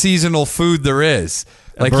sort of seasonal food there is.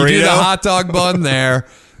 Like you do the hot dog bun there.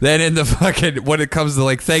 Then in the fucking, when it comes to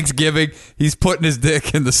like Thanksgiving, he's putting his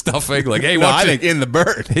dick in the stuffing. Like, hey, I think in the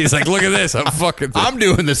bird. He's like, look at this. I'm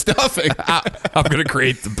doing the stuffing. I'm going to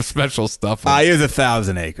create the special stuffing. He has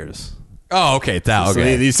 1,000 acres. Oh, okay.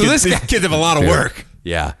 Okay. These kids have a lot of work.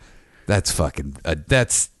 Yeah. That's fucking,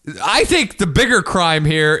 I think the bigger crime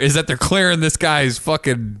here is that they're clearing this guy's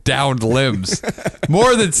fucking downed limbs.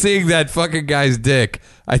 More than seeing that fucking guy's dick.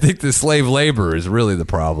 I think the slave labor is really the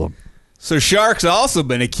problem. So Shark's also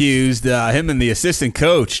been accused, him and the assistant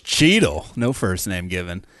coach, Cheadle, no first name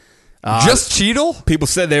given. Just Cheadle? People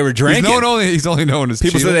said they were drinking. He's only known as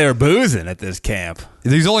People Cheadle. said they were boozing at this camp.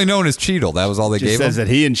 He's only known as Cheadle. That was all they Just gave says him?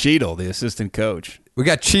 that he and Cheadle, the assistant coach. We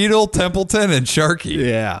got Cheadle, Templeton, and Sharky.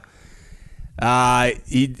 Yeah.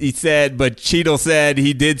 He said, but Cheadle said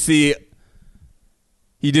he did say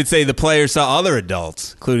the players saw other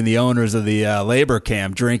adults, including the owners of the labor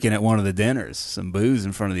camp, drinking at one of the dinners, some booze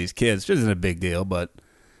in front of these kids, which isn't a big deal, but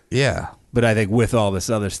yeah. But I think with all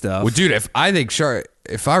this other stuff, well, dude, if I were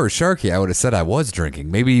Sharky, I would have said I was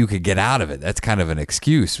drinking. Maybe you could get out of it. That's kind of an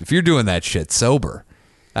excuse. If you're doing that shit sober,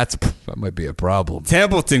 that might be a problem.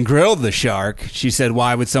 Templeton grilled the Shark. She said,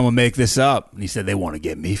 "Why would someone make this up?" And he said, "They want to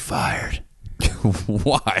get me fired."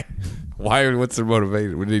 Why? What's their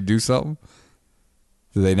motivation? Would he do something?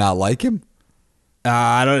 Do they not like him?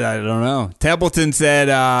 I don't know. Templeton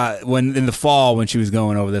said when in the fall when she was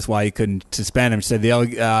going over this why he couldn't suspend him. She said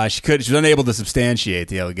she was unable to substantiate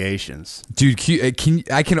the allegations. Dude,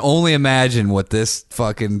 I can only imagine what this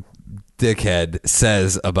fucking dickhead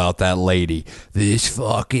says about that lady. This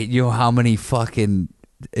fucking, you know how many fucking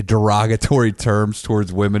derogatory terms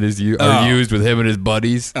towards women are used with him and his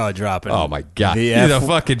buddies? Oh, drop it. Oh my god, he's a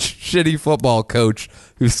fucking shitty football coach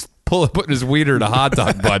who's putting his wiener in a hot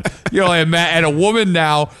dog bun. You know, and a woman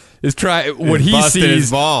now is trying. What he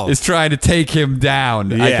sees is trying to take him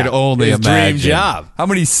down. Yeah, I can only imagine. Dream job. How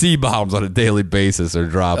many C-bombs on a daily basis are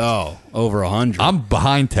dropped? Oh, over 100. I'm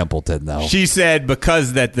behind Templeton though. She said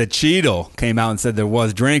because that the Cheadle came out and said there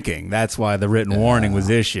was drinking. That's why the written warning was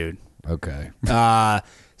issued. Okay.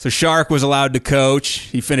 So Shark was allowed to coach.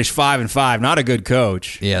 He finished 5-5. Not a good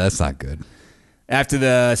coach. Yeah, that's not good. After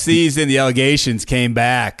the season, the allegations came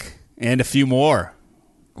back, and a few more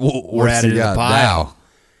were added to the pile. Now?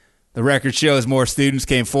 The record shows more students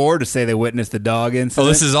came forward to say they witnessed the dog incident. Oh,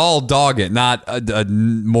 this is all dogging, not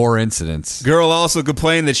more incidents. Girl also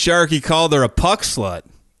complained that Sharky called her a puck slut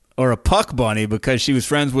or a puck bunny because she was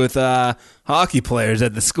friends with hockey players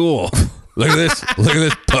at the school. Look at this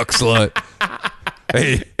puck slut.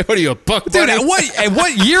 Hey, what are you, a puck dude? bunny?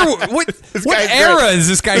 What year? What era is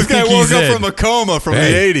this guy? This guy think woke he's up in? from a coma from the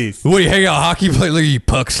 80s. What, you hang out hockey play? Look at you,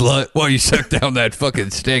 puck slut. Why you suck down that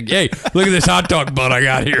fucking stick? Hey, look at this hot dog bun I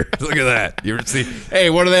got here. Look at that. You ever see? Hey,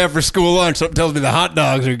 what do they have for school lunch? Something tells me the hot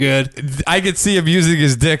dogs are good. I could see him using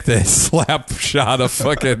his dick to slap shot a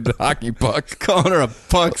fucking hockey puck. Calling her a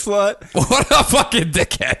puck slut? What a fucking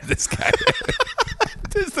dickhead this guy is.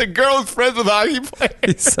 Just a girl who's friends with hockey players.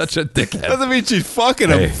 He's such a dickhead. Doesn't mean she's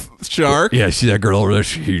fucking a Shark. Yeah, see that girl over there?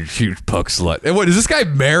 She's puck slut. And what, is this guy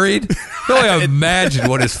married? I can only imagine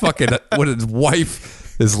what his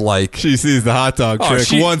wife is like. She sees the hot dog trick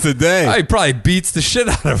once a day. He probably beats the shit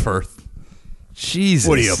out of her. Jesus.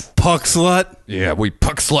 What are you, a puck slut? Yeah, we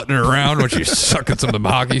puck slutting her around when she's sucking some of them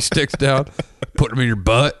hockey sticks down, putting them in your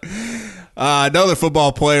butt. Another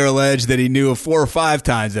football player alleged that he knew of 4 or 5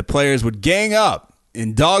 times that players would gang up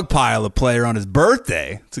and dogpile a player on his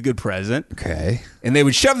birthday. It's a good present. Okay. And they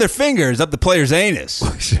would shove their fingers up the player's anus.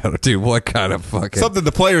 Dude, what kind of fucking... Something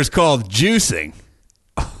the players called juicing.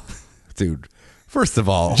 Dude, first of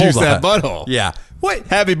all, juice hold that on. butthole. Yeah. What?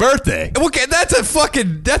 Happy birthday. Okay,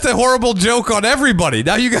 that's a horrible joke on everybody.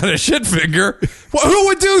 Now you got a shit finger. Who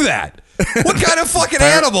would do that? What kind of fucking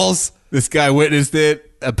animals? This guy witnessed it.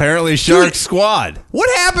 Apparently Shark Squad. What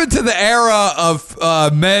happened to the era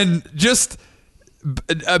of men just...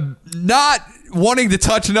 not wanting to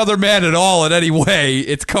touch another man at all in any way?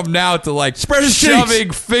 It's come now to like spread his shoving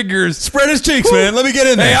cheeks. fingers. Spread his cheeks, man. Let me get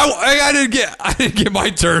in there. Hey, I didn't get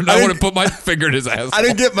my turn. I want to put my finger in his ass. I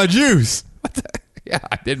didn't get my juice. Yeah,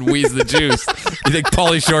 I didn't wheeze the juice. You think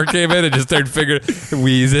Pauly Shore came in and just started figuring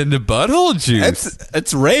wheeze into butthole juice?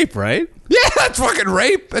 That's rape, right? Yeah, that's fucking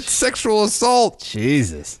rape. That's sexual assault.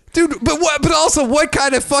 Jesus. Dude, but also what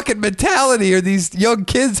kind of fucking mentality are these young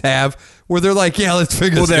kids have where they're like, yeah, let's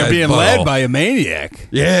figure this Well, they're guy's being butthole. led by a maniac.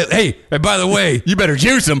 Yeah, hey, and by the way, You better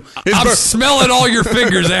juice him. I'm smelling all your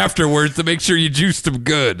fingers afterwards to make sure you juiced them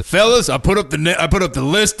good. Fellas, I put up the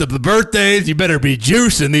list of the birthdays. You better be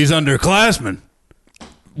juicing these underclassmen.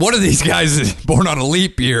 One of these guys is born on a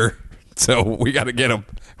leap year, so we got to get him.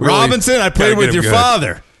 Robinson, I played with your good.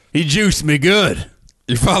 father. He juiced me good.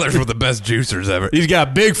 Your father's one of the best juicers ever. He's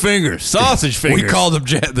got big fingers, sausage fingers. We called him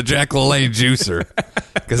the Jack LaLanne juicer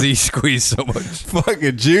because he squeezed so much.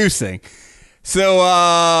 Fucking juicing.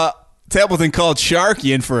 So, Templeton called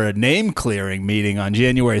Sharky in for a name clearing meeting on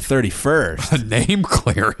January 31st. A name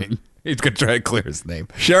clearing. He's going to try to clear his name.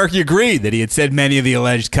 Sharky agreed that he had said many of the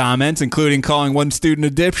alleged comments, including calling one student a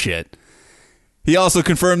dipshit. He also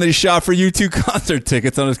confirmed that he shot for U2 concert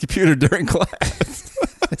tickets on his computer during class.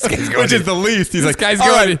 Which is the least. He's like, guy's all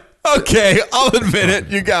going right, okay, I'll admit it.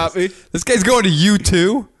 You got me. This guy's going to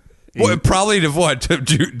U2? What, probably to what? To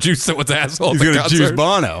juice someone's asshole. He's going to juice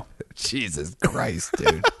Bono. Jesus Christ,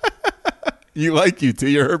 dude. You like U2.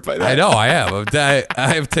 You're hurt by that. I know, I am. I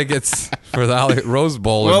have tickets for the Hollywood Rose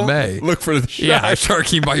Bowl in May. Look for the shark. Yeah,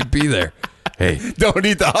 Sharky might be there. Hey, don't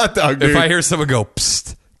eat the hot dog, dude. if I hear someone go,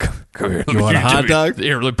 psst, come here. You want a hot dog?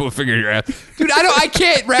 Here, let me put a finger in your ass. Dude, I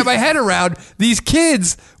can't wrap my head around these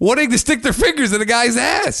kids wanting to stick their fingers in a guy's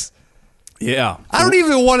ass. Yeah. I don't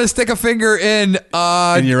even want to stick a finger in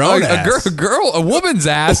your own ass. a woman's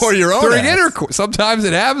ass Or your own during ass. intercourse. Sometimes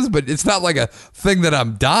it happens, but it's not like a thing that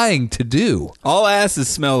I'm dying to do. All asses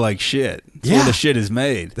smell like shit. It's where the shit is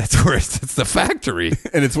made. That's where it's the factory.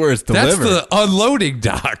 And it's where it's That's delivered. the unloading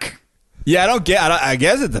dock. Yeah, I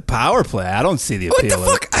guess it's a power play. I don't see the appeal.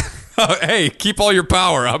 What the fuck? Hey, keep all your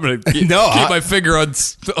power. I'm going to keep my finger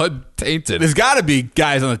untainted. There's got to be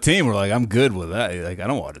guys on the team who are like, I'm good with that. Like, I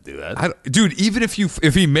don't want to do that. Dude, even if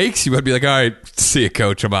he makes you, I'd be like, all right, see you,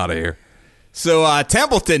 coach. I'm out of here. So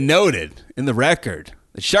Templeton noted in the record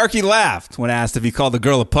that Sharky laughed when asked if he called the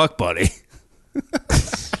girl a puck buddy.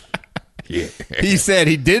 Yeah. He said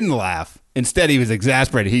he didn't laugh. Instead, he was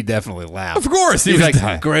exasperated. He definitely laughed. Of course. He was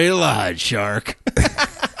like, great line, Shark.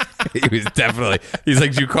 He was definitely. He's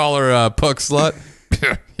like, did you call her a puck slut?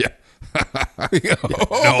 Yeah.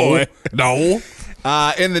 No.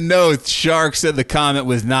 In the notes, Shark said the comment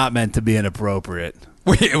was not meant to be inappropriate.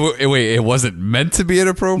 Wait, it wasn't meant to be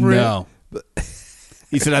inappropriate? No.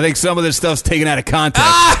 He said, I think some of this stuff's taken out of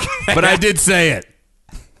context, but I did say it.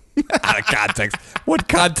 Out of context. What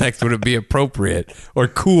context would it be appropriate or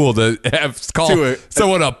cool to have call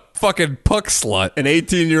someone a fucking puck slut? An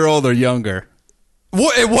 18-year-old or younger.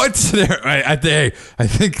 What's there? I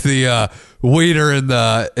think the waiter in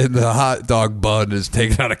the hot dog bun is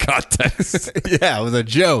taken out of context. Yeah, it was a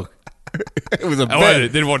joke. It was a bit. I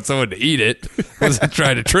didn't want someone to eat it. I wasn't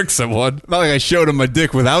trying to trick someone. Not like I showed him my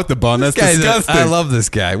dick without the bun. That's disgusting. I love this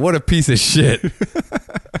guy. What a piece of shit.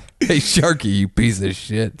 Hey, Sharky, you piece of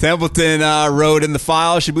shit. Templeton wrote in the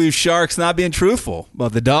file she believes Shark's not being truthful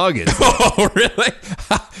about the dog is. Oh, really?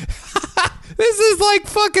 This is like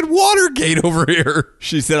fucking Watergate over here.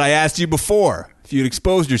 She said, I asked you before if you'd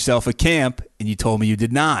exposed yourself at camp, and you told me you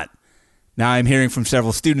did not. Now I'm hearing from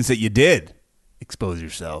several students that you did expose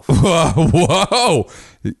yourself. Whoa.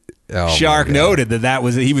 Oh, Shark noted that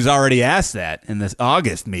he was already asked that in this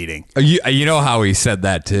August meeting. You know how he said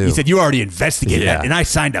that, too. He said, you already investigated that, and I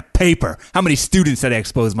signed a paper. How many students said I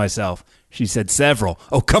exposed myself? She said, several.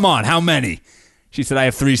 Oh, come on, how many? She said, I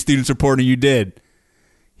have 3 students reporting you did.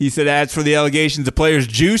 He said, as for the allegations of players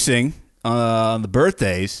juicing on the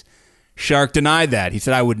birthdays, Shark denied that. He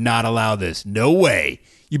said, I would not allow this. No way.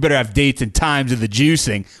 You better have dates and times of the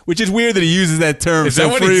juicing, which is weird that he uses that term Is so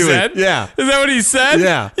that what freely. he said? Yeah. Is that what he said?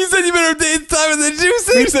 Yeah. He said you better have dates and time of the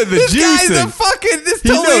juicing? He said the this juicing. This guy's a fucking, this He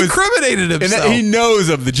totally knows. incriminated And himself. that he knows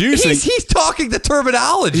of the juicing. He's talking the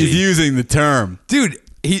terminology. He's using the term. Dude,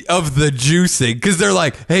 of the juicing, because they're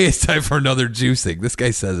like, hey, it's time for another juicing. This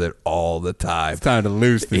guy says it all the time. It's time to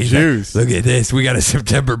loose the He's juice. like, look at this. We got a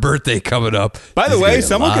September birthday coming up. By the He's way, gonna get a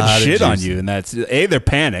someone could lot of shit on juicing. you, and that's they're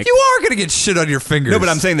panicked. You are going to get shit on your fingers. No, but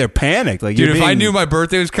I'm saying they're panicked. Like, Dude, if I knew my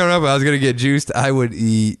birthday was coming up and I was going to get juiced, I would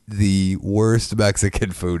eat the worst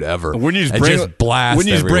Mexican food ever. Wouldn't you just And bring, just blast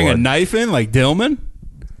wouldn't you just bring a everyone. knife in like Dillman?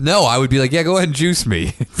 No, I would be like, yeah, go ahead and juice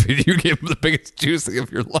me. You give them the biggest juicing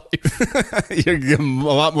of your life. You give them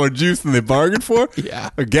a lot more juice than they bargained for? Yeah.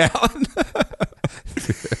 A gallon?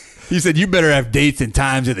 You said you better have dates and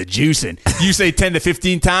times of the juicing. You say 10 to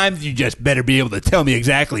 15 times, you just better be able to tell me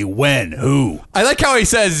exactly when, who. I like how he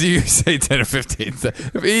says you say 10 or 15.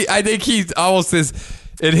 I think he almost is,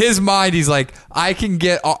 in his mind, he's like, I can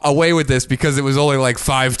get away with this because it was only like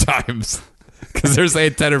 5 times. Because they're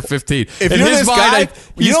saying 10 or 15. If in you're his this mind, guy,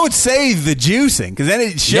 you don't say the juicing because then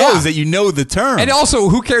it shows that you know the term. And also,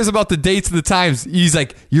 who cares about the dates and the times? He's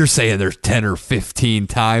like, you're saying there's 10 or 15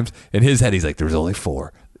 times. In his head, he's like, there's only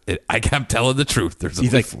 4. I'm telling the truth. There's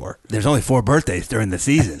only 4. There's only 4 birthdays during the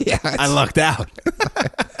season. I lucked out.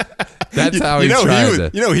 That's how he tried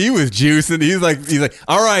it. You know, he was juicing. He's like,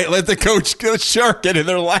 all right, let the coach shark get in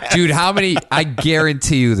their lap. Dude, how many? I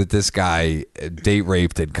guarantee you that this guy date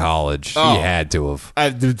raped in college. He had to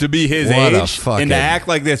have. To be his What a age fucking- and to act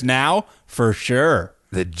like this now, for sure.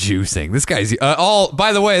 The juicing. This guy's all.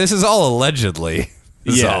 By the way, this is all allegedly.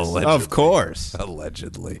 This is all allegedly. Of course.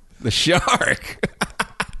 Allegedly. The shark.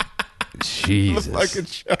 Jesus. The fucking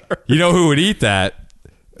shark. You know who would eat that?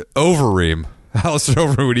 Overeem. Alistair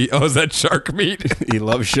Overeem would eat. Oh, is that shark meat? He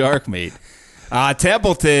loves shark meat.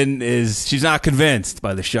 Templeton she's not convinced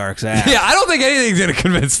by the shark's ass. Yeah, I don't think anything's going to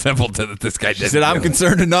convince Templeton that this guy did. She said, I'm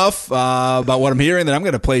concerned enough about what I'm hearing that I'm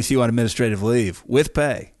going to place you on administrative leave with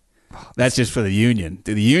pay. That's just for the union.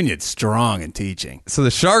 The union's strong in teaching. So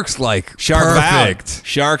the shark's like Shark perfect. vowed.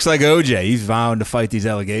 Shark's like OJ. He's vowing to fight these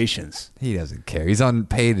allegations. He doesn't care. He's on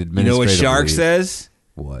paid You administrative know what Shark leave. says?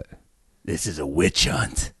 What? This is a witch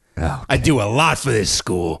hunt. Oh, I do a lot for this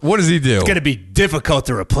school. what does he do? It's going to be difficult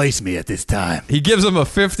to replace me at this time. He gives him a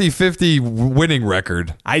 50-50 winning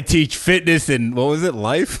record. I teach fitness and what was it,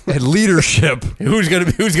 life? And leadership. Who's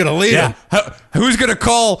gonna lead him? Who's going to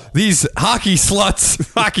call these hockey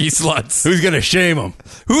sluts hockey sluts? Who's gonna shame him?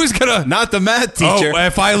 Who's going to... Not the math teacher. Oh,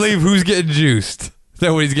 if I leave, who's getting juiced?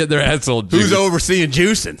 That when he's getting their asshole juiced. Who's overseeing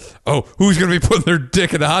juicing? Oh, who's going to be putting their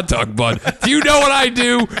dick in the hot dog bun? Do you know what I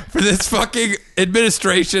do for this fucking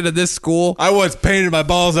administration at this school? I once painted my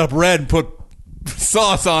balls up red and put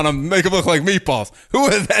sauce on them, make them look like meatballs. Who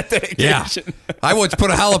has that dedication? Yeah. I once put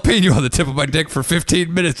a jalapeno on the tip of my dick for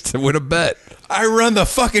 15 minutes to win a bet. I run the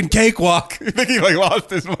fucking cakewalk. I think he lost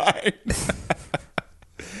his mind.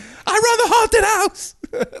 I run the haunted house.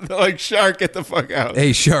 They're like, Shark, get the fuck out.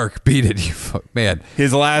 Hey, Shark, beat it, you fuck. Man.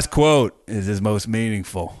 His last quote is his most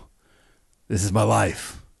meaningful. This is my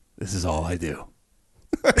life. This is all I do.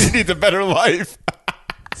 He needs a better life.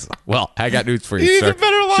 Well, I got news for you, He needs Shark. a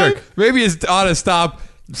better life. Shark, maybe you ought to stop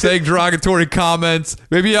saying derogatory comments.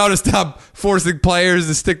 Maybe you ought to stop forcing players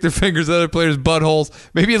to stick their fingers in other players' buttholes.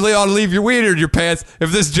 Maybe you ought to leave your wiener in your pants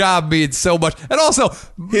if this job means so much. And also,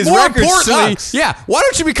 His more record importantly, sucks. yeah, why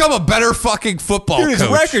don't you become a better fucking football Dude, his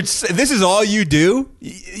coach? record, this is all you do?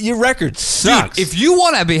 Your record sucks. Dude, if you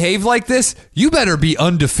want to behave like this, you better be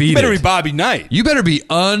undefeated. you better be Bobby Knight. You better be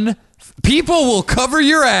People will cover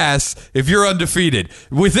your ass if you're undefeated.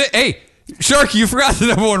 With it, hey, Sharky, you forgot the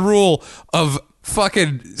number 1 rule of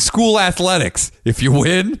fucking school athletics. If you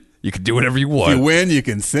win, you can do whatever you want. If you win, you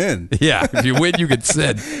can sin. Yeah, if you win, you can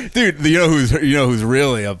sin. Dude, you know who's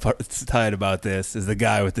really uptight about this is the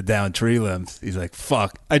guy with the down tree limbs. He's like,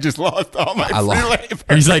 fuck, I just lost all my free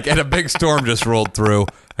labor. He's like, and a big storm just rolled through.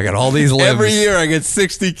 I got all these limbs. Every year I get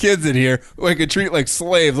 60 kids in here who I could treat like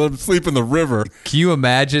slaves, let them sleep in the river. Can you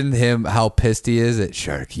imagine him, how pissed he is at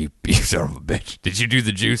Shark? You son of a bitch. Did you do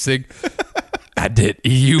the juicing? I did.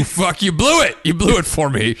 You blew it. You blew it for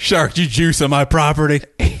me. Shark, you juice on my property.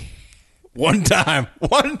 One time. It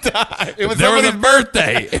was There was somebody's a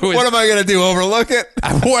birthday. What am I going to do, overlook it?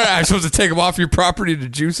 I'm supposed to take him off your property to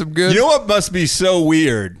juice him good? You know what must be so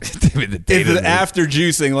weird? The date Is of that the- after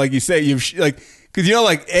juicing, like you say,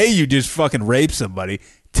 because A, you just fucking rape somebody.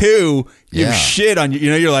 2, Yeah. you shit on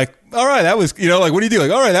you're like, all right, that was, what do you do?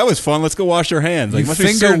 Like, all right, that was fun. Let's go wash our hands. Like, it must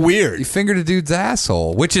be so weird. You fingered a dude's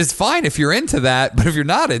asshole, which is fine if you're into that, but if you're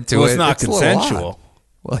not into Well, it, it's not a little odd. consensual.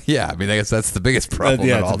 Well, yeah, I mean, I guess that's the biggest problem.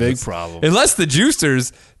 Yeah, in it's all a big this. problem. Unless the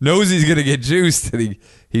juicers knows he's going to get juiced, and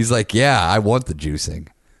he's like, yeah, I want the juicing.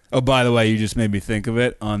 Oh, by the way, you just made me think of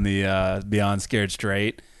it on the Beyond Scared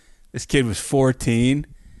Straight. This kid was 14,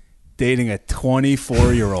 dating a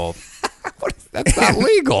 24-year-old. That's not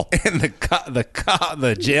legal. And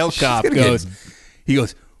the jail cop gonna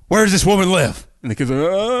goes, where does this woman live? And the kid's like,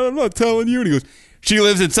 I'm not telling you. And he goes, she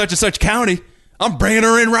lives in such and such county. I'm bringing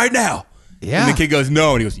her in right now. Yeah. And the kid goes,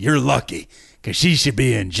 no. And he goes, you're lucky because she should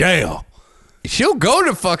be in jail. She'll go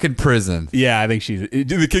to fucking prison. Yeah, I think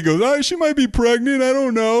the kid goes, she might be pregnant. I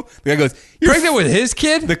don't know. The guy goes, you're Pregnant with his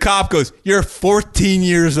kid? The cop goes, you're 14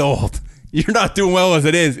 years old. You're not doing well as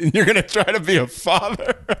it is. And you're going to try to be a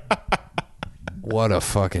father. What a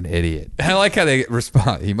fucking idiot. I like how they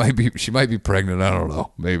respond. She might be pregnant. I don't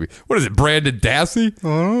know. Maybe. What is it, Brandon Dassey?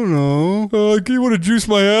 I don't know. Do you want to juice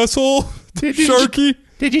my asshole? Sharky?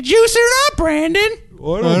 Did you juice or not, Brandon? I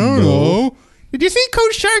don't know. Did you see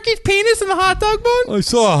Coach Sharky's penis in the hot dog bun? I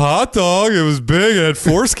saw a hot dog. It was big. It had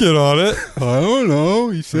foreskin on it. I don't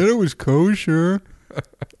know. He said it was kosher.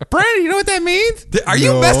 Brandon, you know what that means? Are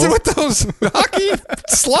you messing with those hockey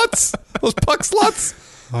sluts? Those puck sluts?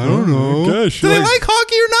 I don't know. Gosh, Do they like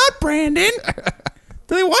hockey or not, Brandon?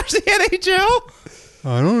 Do they watch the NHL?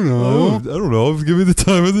 I don't know. I don't know. Give me the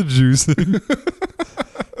time of the juicing.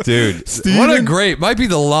 Dude, Steven? what a great, might be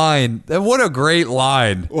the line. What a great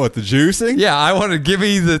line. What, the juicing? Yeah, I want to give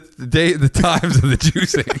me the times of the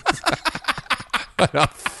juicing. What a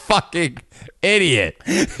fucking idiot.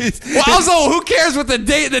 Well, also, who cares what the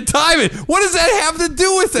date and the time is? What does that have to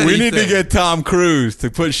do with anything? We need to get Tom Cruise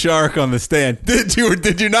to put Shark on the stand. Did you or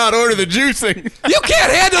did you not order the juicing? You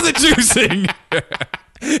can't handle the juicing.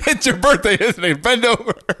 It's your birthday, isn't it? Bend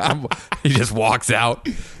over. He just walks out.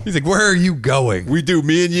 He's like, where are you going?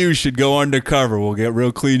 Me and you should go undercover. We'll get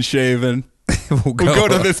real clean shaven. We'll go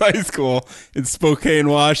to this high school in Spokane,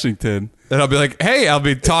 Washington. And I'll be like, hey, I'll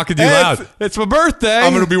be talking to you loud. It's my birthday.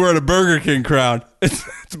 I'm going to be wearing a Burger King crown.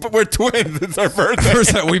 We're twins. It's our birthday.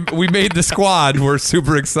 First, we made the squad. We're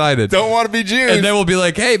super excited. Don't want to be Jews. And then we'll be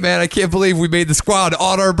like, hey, man, I can't believe we made the squad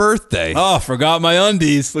on our birthday. Oh, forgot my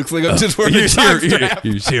undies. Looks like I'm just wearing a jockstrap.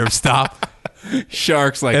 You hear him stop.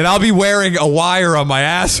 Shark's like... And I'll be wearing a wire on my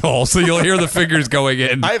asshole, so you'll hear the fingers going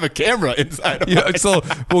in. I have a camera inside of my So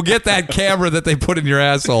we'll get that camera that they put in your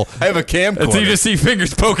asshole. I have a camcorder. And so you just see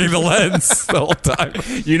fingers poking the lens the whole time.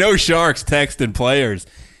 You know Shark's texting players,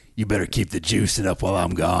 you better keep the juicing up while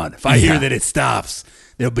I'm gone. If I hear that it stops,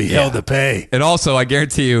 there'll be hell to pay. And also, I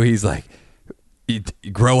guarantee you, he's like, you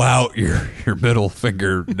grow out your middle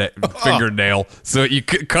fingernail so you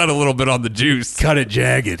could cut a little bit on the juice. Cut it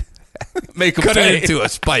jagged. Make them Cut pay. it into a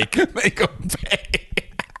spike. Make them pay.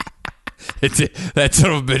 That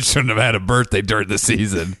son of a bitch shouldn't have had a birthday during the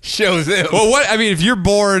season. Shows him. Well, what I mean, if you're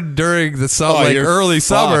born during the summer, like early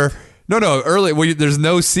summer, early. Well, there's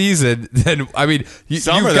no season. Then I mean, you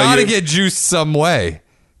got to get juiced some way.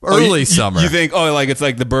 Early summer. You think? Oh, like it's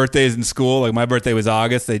like the birthdays in school. Like my birthday was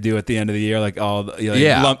August. They do at the end of the year. Like all.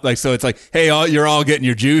 So it's like, hey, you're all getting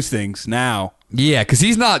your juicings now. Yeah, because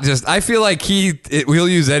he's not just. I feel like he'll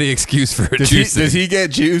use any excuse for juicing. Does he get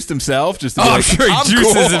juiced himself? Just to be I'm sure he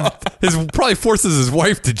juices cool. him. Probably forces his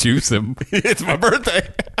wife to juice him. It's my birthday.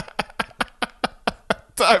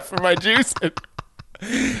 Time for my juicing.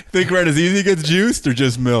 Think Red as easy gets juiced or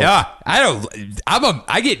just milk? Yeah,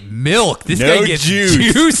 I get milk. This No guy gets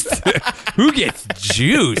juice. juiced. Who gets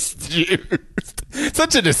juiced?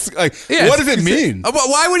 Such a what does it mean?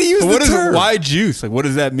 Why would he use the term? Why juice? Like what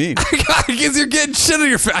does that mean? Because you're getting shit on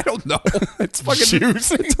your face. I don't know. It's fucking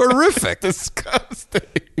juicing. It's horrific. Disgusting.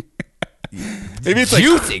 Maybe it's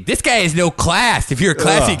juicing. Like, this guy has no class. If you're a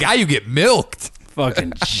classy guy, you get milked.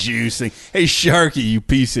 Fucking juicing. Hey, Sharky, you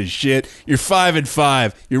piece of shit. You're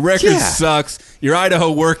 5-5. Your record sucks. Your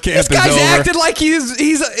Idaho work camp is over. This guy's acting like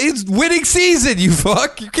he's winning season, you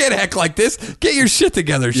fuck. You can't act like this. Get your shit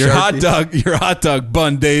together, Sharky. Your hot dog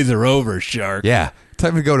bun days are over, Shark. Yeah.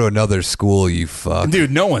 Time to go to another school, you fuck.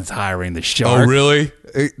 Dude, no one's hiring the Shark. Oh, really?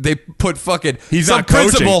 They put fucking... He's not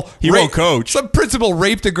coaching. He won't coach. Some principal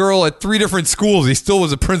raped a girl at 3 different schools. He still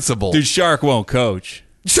was a principal. Dude, Shark won't coach.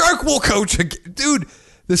 Shark will coach. Dude,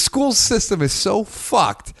 the school system is so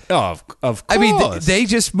fucked. Oh, of course. I mean, they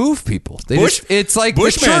just move people. It's like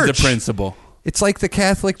Bushman's the church. a principal. It's like the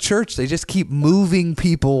Catholic Church. They just keep moving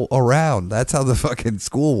people around. That's how the fucking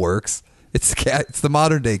school works. It's the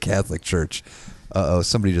modern day Catholic Church. Uh-oh,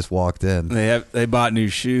 somebody just walked in. They bought new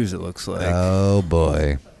shoes, it looks like. Oh,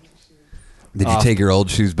 boy. Did you take your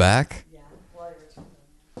old shoes back? Yeah.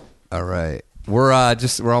 All right. We're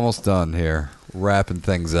almost done here. Wrapping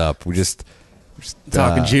things up. We just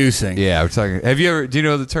talking juicing. Yeah, we're talking. Do you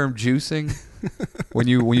know the term juicing? when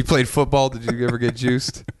you played football, did you ever get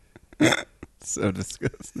juiced? So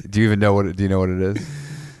disgusting. Do you know what it is?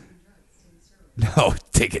 No,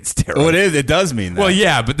 taking steroids. Well, it does mean that. Well,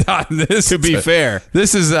 yeah, but not this. To be fair,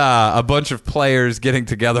 this is a bunch of players getting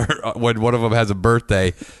together when one of them has a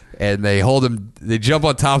birthday, and they hold him. They jump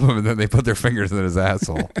on top of him, and then they put their fingers in his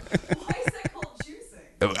asshole. Why is that called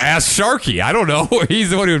juicing? Ask Sharky. I don't know.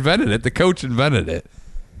 He's the one who invented it. The coach invented it.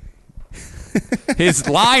 His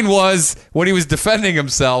line was, when he was defending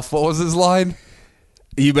himself, what was his line?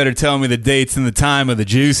 You better tell me the dates and the time of the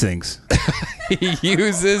juicings.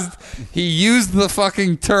 He used the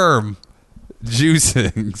fucking term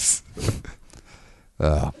juicings.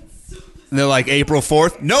 Oh. And they're like, April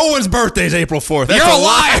 4th? No one's birthday's April 4th. That's You're a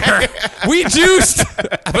liar. We juiced,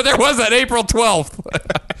 but there was an April 12th.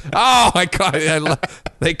 Oh,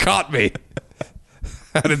 they caught me.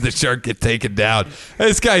 How did the shark get taken down?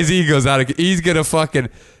 This guy's ego's out of. He's gonna fucking.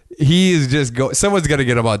 He is just go. Someone's gonna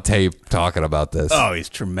get him on tape talking about this. Oh, he's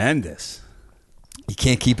tremendous. He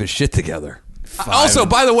can't keep his shit together. Also,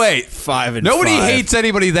 by the way, 5 and nobody 5. hates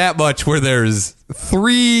anybody that much where there's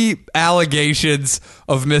 3 allegations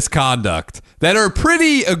of misconduct that are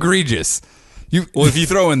pretty egregious. Well, if you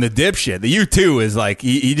throw in the dipshit, the you too is like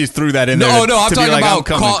he just threw that in there. No, I'm to talking be like, about I'm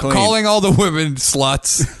coming clean. calling all the women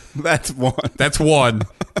sluts. That's one. That's one.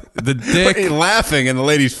 The dick laughing in the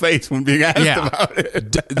lady's face when being asked about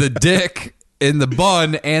it. The dick in the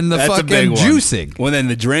bun and the That's a big fucking one. juicing. Well, then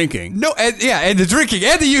the drinking. No, and the drinking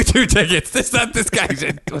and the U2 tickets. This not this guy.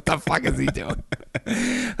 What the fuck is he doing?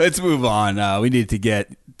 Let's move on. We need to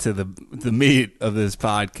get to the meat of this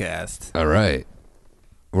podcast. All right,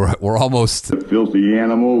 we're almost. Filthy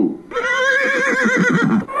animal.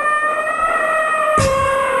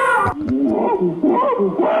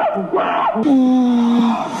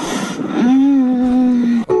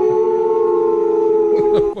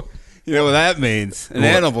 You know what that means? An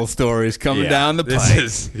animal story is coming down the pipe.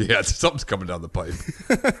 Something's coming down the pipe.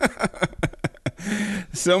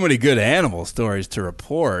 So many good animal stories to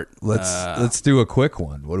report. Let's do a quick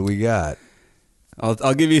one. What do we got?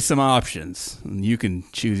 I'll give you some options, and you can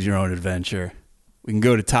choose your own adventure. We can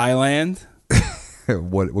go to Thailand.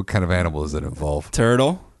 What kind of animal does it involve?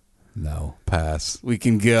 Turtle. No, pass. We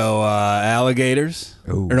can go alligators.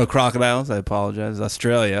 Ooh. Or no, crocodiles. I apologize.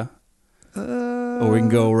 Australia. Or we can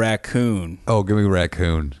go raccoon. Oh, give me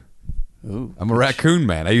raccoon. Ooh, I'm a raccoon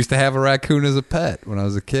man. I used to have a raccoon as a pet when I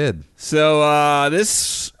was a kid. So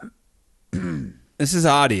this is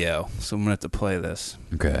audio, so I'm gonna have to play this.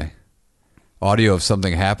 Okay. Audio of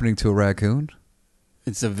something happening to a raccoon?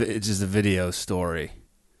 It's just a video story.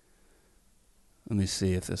 Let me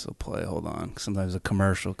see if this will play. Hold on. Sometimes a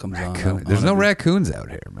commercial comes on. There's no raccoons out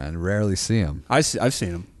here, man. Rarely see them. I've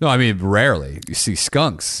seen them. No, I mean rarely. You see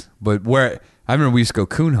skunks, but I remember we used to go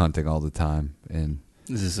coon hunting all the time. And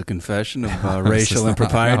is this a confession of racial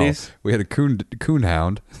improprieties? No. We had a coon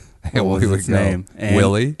hound. What was his name?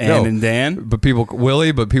 Willie. And Dan? But people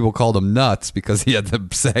called him Nuts because he had the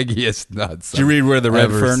saggiest nuts. Did you read Where the Red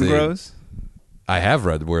Fern Grows? I have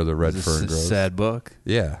read Where the Red Fern Grows. It's a sad book.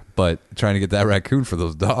 Yeah, but trying to get that raccoon for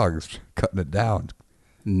those dogs, cutting it down.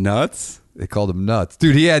 Nuts? They called him Nuts.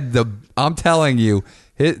 Dude, he had I'm telling you,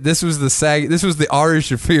 this was the Ari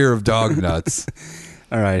Shafir of dog nuts.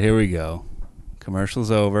 All right, here we go.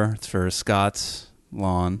 Commercial's over. It's for Scott's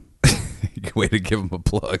Lawn. Way to give him a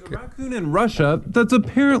plug. A raccoon in Russia that's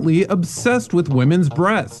apparently obsessed with women's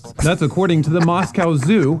breasts. That's according to the Moscow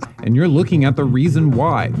Zoo, and you're looking at the reason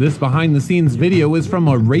why. This behind-the-scenes video is from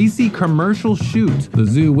a racy commercial shoot. The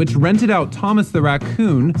zoo, which rented out Thomas the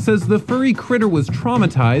raccoon, says the furry critter was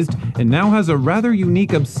traumatized and now has a rather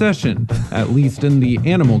unique obsession, at least in the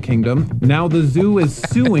animal kingdom. Now the zoo is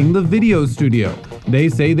suing the video studio. They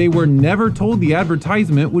say they were never told the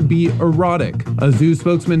advertisement would be erotic. A zoo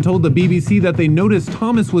spokesman told the BBC that they noticed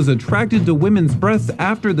Thomas was attracted to women's breasts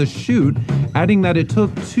after the shoot, adding that it took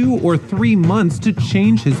 2 or 3 months to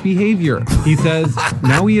change his behavior. He says,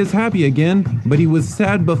 now he is happy again, but he was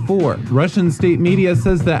sad before. Russian state media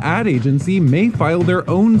says the ad agency may file their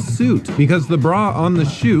own suit because the bra on the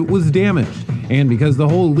shoot was damaged, and because the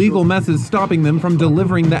whole legal mess is stopping them from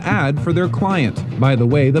delivering the ad for their client. By the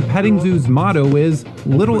way, the petting zoo's motto is,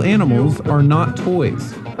 little animals are not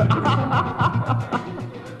toys.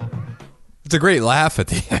 It's a great laugh at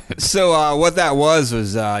the end. So what that was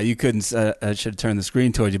you couldn't. I should turn the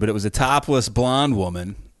screen towards you, but it was a topless blonde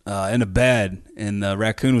woman in a bed, and the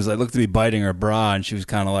raccoon was like looked to be biting her bra, and she was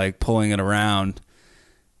kind of like pulling it around.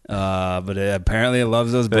 But apparently, it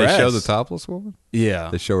loves those breasts. They show the topless woman. Yeah,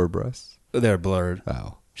 they show her breasts. They're blurred.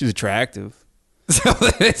 Oh, she's attractive. So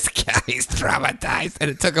this guy's traumatized,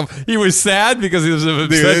 and it took him. He was sad because he was an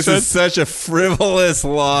obsession. Dude, this is such a frivolous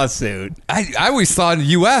lawsuit. I always thought in the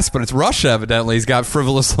U.S., but it's Russia. Evidently, he's got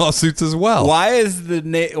frivolous lawsuits as well. Why is it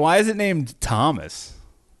named Thomas?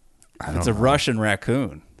 It's a Russian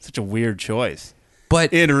raccoon. Such a weird choice.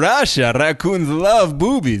 But in Russia, raccoons love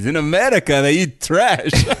boobies. In America, they eat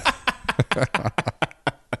trash.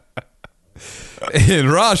 In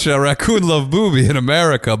Russia, raccoon love booby. In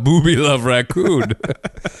America, booby love raccoon.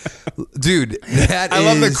 Dude, I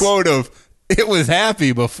love the quote of, it was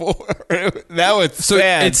happy before. Now it's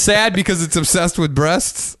sad. It's sad because it's obsessed with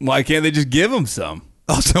breasts? Why can't they just give him some?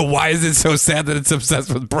 Also, why is it so sad that it's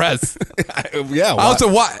obsessed with breasts? Yeah.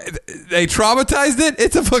 Also, why they traumatized it?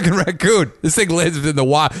 It's a fucking raccoon. This thing lives in the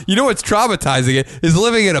wild. You know what's traumatizing it is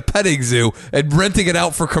living in a petting zoo and renting it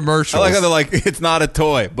out for commercials. I like how they're like, it's not a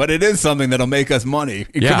toy, but it is something that'll make us money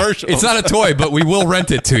in commercials. It's not a toy, but we will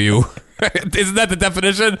rent it to you. Isn't that the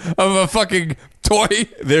definition of a fucking toy?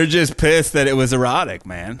 They're just pissed that it was erotic,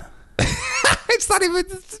 man. It's not even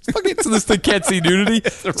fucking. So this thing can't see nudity.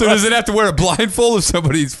 So does it have to wear a blindfold if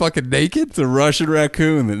somebody's fucking naked? It's a Russian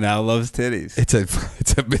raccoon that now loves titties.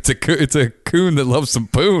 It's a coon that loves some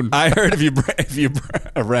poon. I heard if you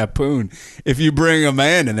a rappoon, if you bring a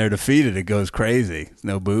man and they're defeated, it goes crazy. It's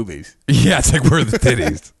no boobies. Yeah, it's like, where are the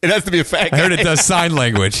titties? It has to be a fat guy. I heard it does sign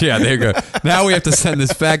language. Yeah, there you go. Now we have to send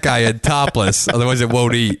this fat guy in topless, otherwise it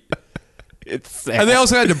won't eat. It's sad. And they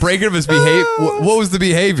also had to break it of his behavior. What was the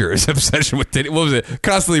behavior? His obsession with titties. What was it?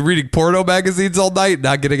 Constantly reading porno magazines all night,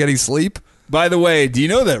 not getting any sleep? By the way, do you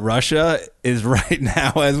know that Russia is right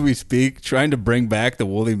now, as we speak, trying to bring back the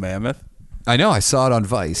woolly mammoth? I know. I saw it on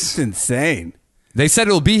Vice. It's insane. They said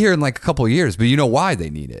it'll be here in like a couple of years, but you know why they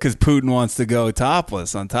need it? Because Putin wants to go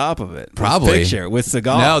topless on top of it. Probably. Picture with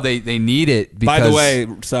Seagal. No, they need it because... By the way,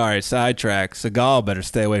 sorry, sidetrack. Seagal better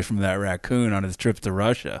stay away from that raccoon on his trip to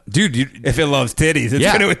Russia. Dude, if it loves titties, it's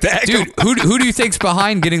going to attack him. Dude, who do you think's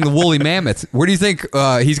behind getting the woolly mammoth? Where do you think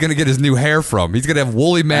he's going to get his new hair from? He's going to have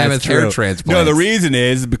woolly mammoth hair transplants. No, the reason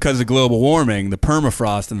is because of global warming, the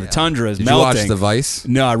permafrost and the tundra is melting. Did you watch the Vice?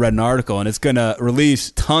 No, I read an article, and it's going to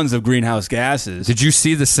release tons of greenhouse gases. Did you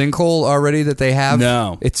see the sinkhole already that they have?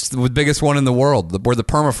 No. It's the biggest one in the world, where the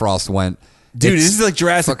permafrost went. Dude, this is like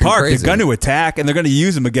Jurassic Park. Crazy. They're going to attack, and they're going to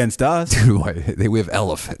use them against us. Dude, we have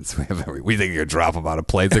elephants. We think you're going to drop them out of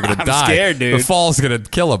planes. They're going to die. I'm scared, dude. The fall's going to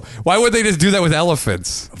kill them. Why would they just do that with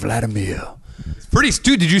elephants? Vladimir.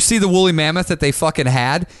 Dude, did you see the woolly mammoth that they fucking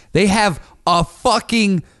had? They have a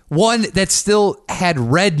fucking... one that still had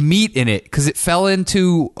red meat in it because it fell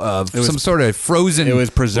into some sort of frozen It was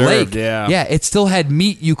preserved, lake. yeah. Yeah, it still had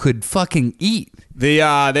meat you could fucking eat. They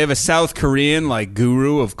have a South Korean like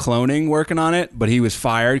guru of cloning working on it, but he was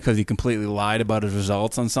fired because he completely lied about his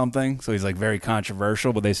results on something. So he's like very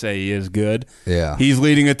controversial, but they say he is good. Yeah. He's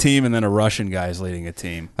leading a team, and then a Russian guy is leading a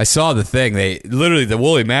team. I saw the thing. They literally, the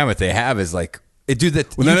woolly mammoth they have is like, dude,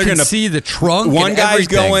 that Well, you they're can gonna- see the trunk. One and guy's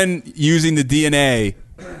everything. going using the DNA.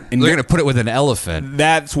 And They're going to put it with an elephant.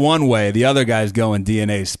 That's one way. The other guy's going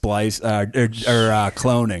DNA splice or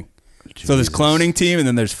cloning. So there's cloning team, and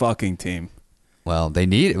then there's fucking team. Well, they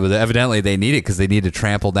need it. Well, evidently, they need it because they need to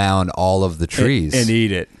trample down all of the trees and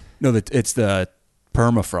eat it. No, it's the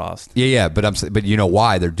permafrost. Yeah, but you know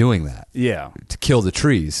why they're doing that? Yeah, to kill the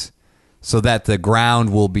trees, so that the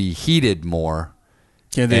ground will be heated more.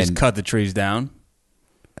 Can they just cut the trees down?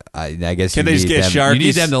 I guess Can you they just need get them. Sharkies? You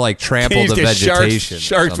need them to like trample the vegetation.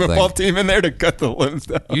 Sharks football team in there to cut the limbs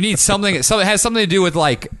down. You need something. It has something to do with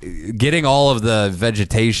like getting all of the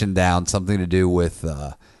vegetation down. Something to do with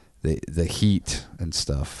the heat and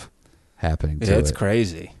stuff happening to it. It's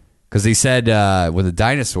crazy. Because he said when the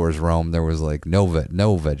dinosaurs roamed, there was like no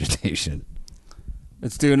vegetation.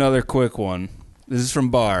 Let's do another quick one. This is from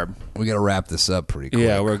Barb. We got to wrap this up pretty quick.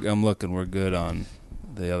 Yeah, I'm looking. We're good on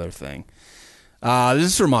the other thing. This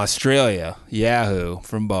is from Australia. Yahoo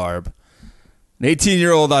from Barb. An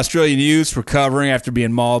 18-year-old Australian youth recovering after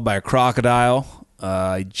being mauled by a crocodile.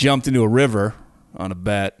 He jumped into a river on a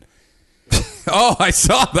bet. Oh, I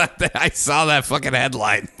saw that. I saw that fucking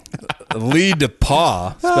headline. Lee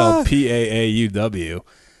DePaw, spelled P-A-A-U-W,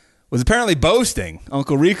 was apparently boasting,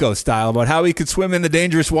 Uncle Rico style, about how he could swim in the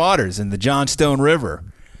dangerous waters in the Johnstone River,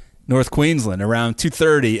 North Queensland, around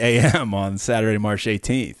 2:30 a.m. on Saturday, March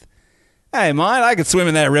 18th. Hey, man, I could swim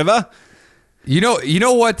in that river. You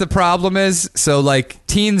know what the problem is? So, like,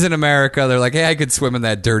 teens in America, they're like, hey, I could swim in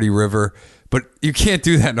that dirty river. But you can't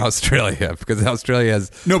do that in Australia because Australia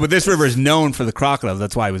has... No, but this river is known for the crocodiles.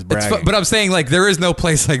 That's why he was bragging. But I'm saying, like, there is no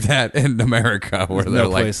place like that in America where There's they're no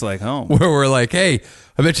like... place like home. Where we're like, hey,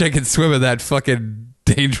 I bet you I can swim in that fucking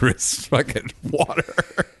dangerous fucking water.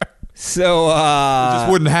 So,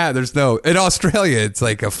 just wouldn't have... There's no... In Australia, it's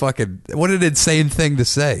like a fucking... What an insane thing to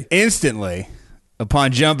say. Instantly,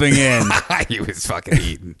 upon jumping in... He was fucking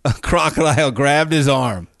eaten. A crocodile grabbed his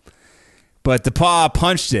arm. But the paw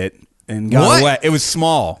punched it and got away. It was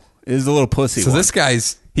small. It was a little pussy one. So this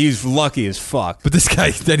guy's... He's lucky as fuck. But this guy,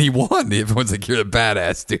 then he won. Everyone's like, you're a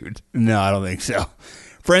badass, dude. No, I don't think so.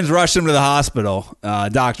 Friends rushed him to the hospital.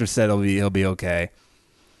 Doctor said he'll be okay.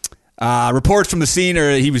 Reports from the scene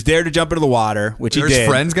are he was dared to jump into the water, which he did. His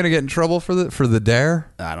friend's going to get in trouble for the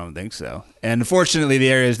dare? I don't think so. And unfortunately, the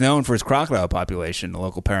area is known for its crocodile population. The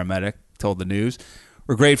local paramedic told the news.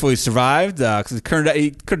 We're grateful he survived because it could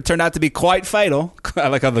have turned out to be quite fatal. I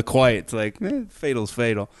like how the quiet. It's like fatal's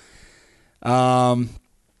fatal. But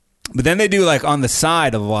then they do like on the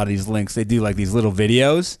side of a lot of these links, they do like these little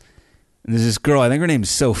videos. And there's this girl, I think her name's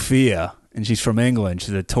Sophia, and she's from England.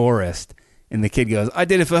 She's a tourist. And the kid goes, I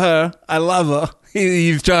did it for her. I love her.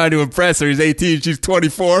 He's trying to impress her. He's 18. She's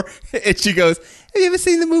 24. And she goes, have you ever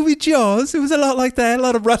seen the movie Jaws? It was a lot like that. A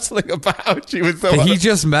lot of rustling about. She was so... He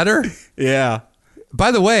just met her? Yeah.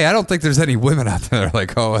 By the way, I don't think there's any women out there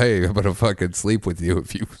like, oh, hey, I'm going to fucking sleep with you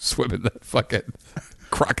if you swim in that fucking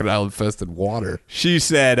crocodile-infested water. She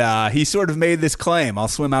said, he sort of made this claim, I'll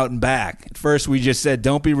swim out and back. At first, we just said,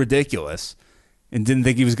 don't be ridiculous, and didn't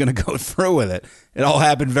think he was going to go through with it. It all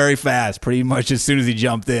happened very fast. Pretty much as soon as he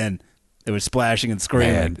jumped in, it was splashing and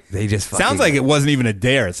screaming. Man, they just fucking... Sounds like it wasn't even a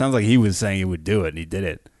dare. It sounds like he was saying he would do it, and he did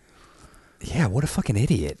it. Yeah, what a fucking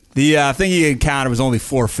idiot. The thing he encountered was only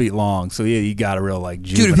 4 feet long, so he got a real, like,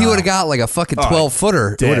 juvenile. Dude, if he would have got, like, a fucking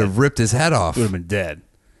 12-footer, it would have ripped his head off. He would have been dead.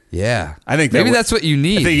 Yeah. I think maybe that's what you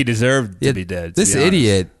need. I think he deserved to be dead. This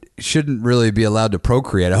idiot shouldn't really be allowed to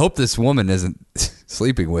procreate. I hope this woman isn't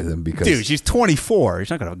sleeping with him because... Dude, she's 24. He's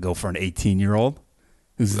not going to go for an 18-year-old.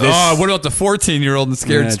 Oh, what about the 14-year-old and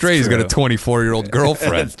scared straight? He's got a 24-year-old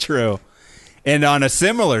girlfriend. That's true. And on a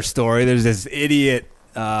similar story, there's this idiot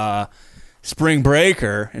spring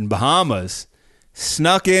breaker in Bahamas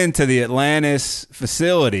snuck into the Atlantis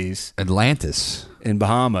facilities. Atlantis? In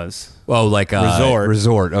Bahamas. Oh, like a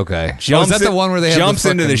resort. Okay. Is that the one where they jumps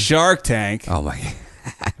into the shark tank? Oh, my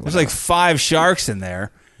God. There's like 5 sharks in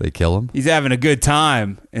there. They kill him? He's having a good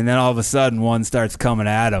time, and then all of a sudden one starts coming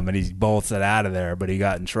at him, and he bolts it out of there, but he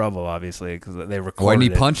got in trouble, obviously, because they recorded Why didn't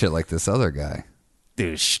he it. punch it like this other guy?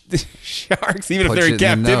 Dude, sharks, even Punch if they're in it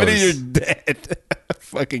in the captivity, nose. you're dead.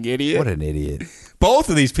 Fucking idiot. What an idiot. Both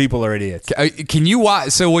of these people are idiots. Can you watch?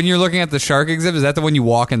 So when you're looking at the shark exhibit, is that the one you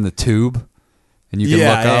walk in the tube? And you can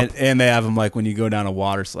look up? And they have them like when you go down a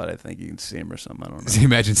water slide, I think you can see them or something. I don't know. So you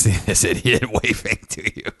imagine seeing this idiot waving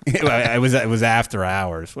to you. It was after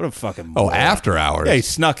hours. What a fucking moron. After hours? Yeah, he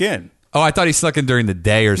snuck in. Oh, I thought he snuck in during the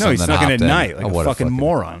day or something. No, he snuck in at night like what a fucking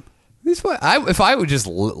moron. If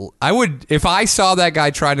I saw that guy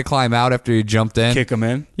trying to climb out after he jumped in. Kick him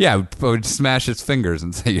in? Yeah, I would smash his fingers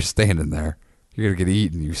and say, you're standing there. You're going to get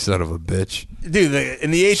eaten, you son of a bitch. Dude,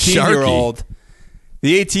 and the 18-year-old...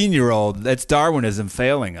 The 18-year-old, that's Darwinism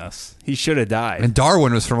failing us. He should have died. And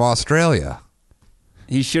Darwin was from Australia.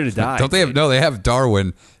 He should have died. Don't they have? No, they have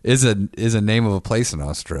Darwin is a name of a place in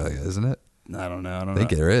Australia, isn't it? I don't know. I think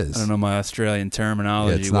there is. I don't know my Australian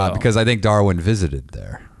terminology. Yeah, it's not because I think Darwin visited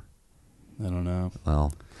there. I don't know.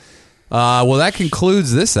 Well, that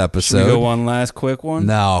concludes this episode. Should we go one last quick one?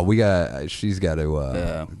 No, she's got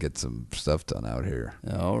to get some stuff done out here.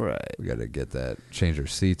 All right. We got to get that, change our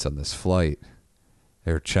seats on this flight.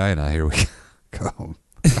 Air China, here we go.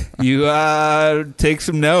 You take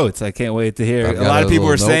some notes. I can't wait to hear. A lot of people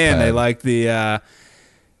were saying they like the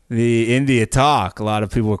India talk. A lot of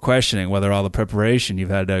people were questioning whether all the preparation you've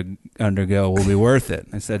had to undergo will be worth it.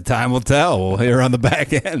 I said, time will tell. We'll hear on the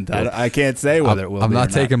back end. I can't say whether it will. I'm be not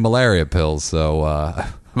or taking malaria pills, so I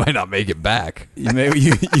might not make it back. You may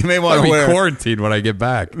want to wear quarantined when I get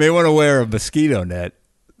back. You may want to wear a mosquito net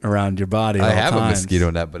around your body. I have times. a mosquito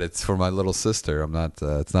net, but it's for my little sister. I'm not.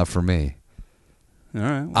 It's not for me. All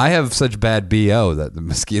right. Well, I have such bad BO that the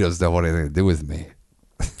mosquitoes don't want anything to do with me.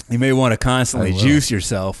 You may want to constantly juice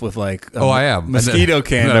yourself with like I am mosquito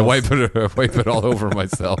candles. And I wipe it all over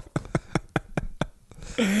myself.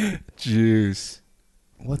 Juice.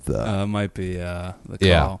 What the? Might be the call.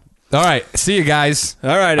 Yeah. All right. See you guys. All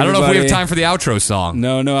right. I don't know if we have time for the outro song.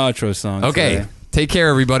 No outro song. Okay. Today. Take care,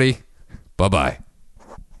 everybody. Bye-bye.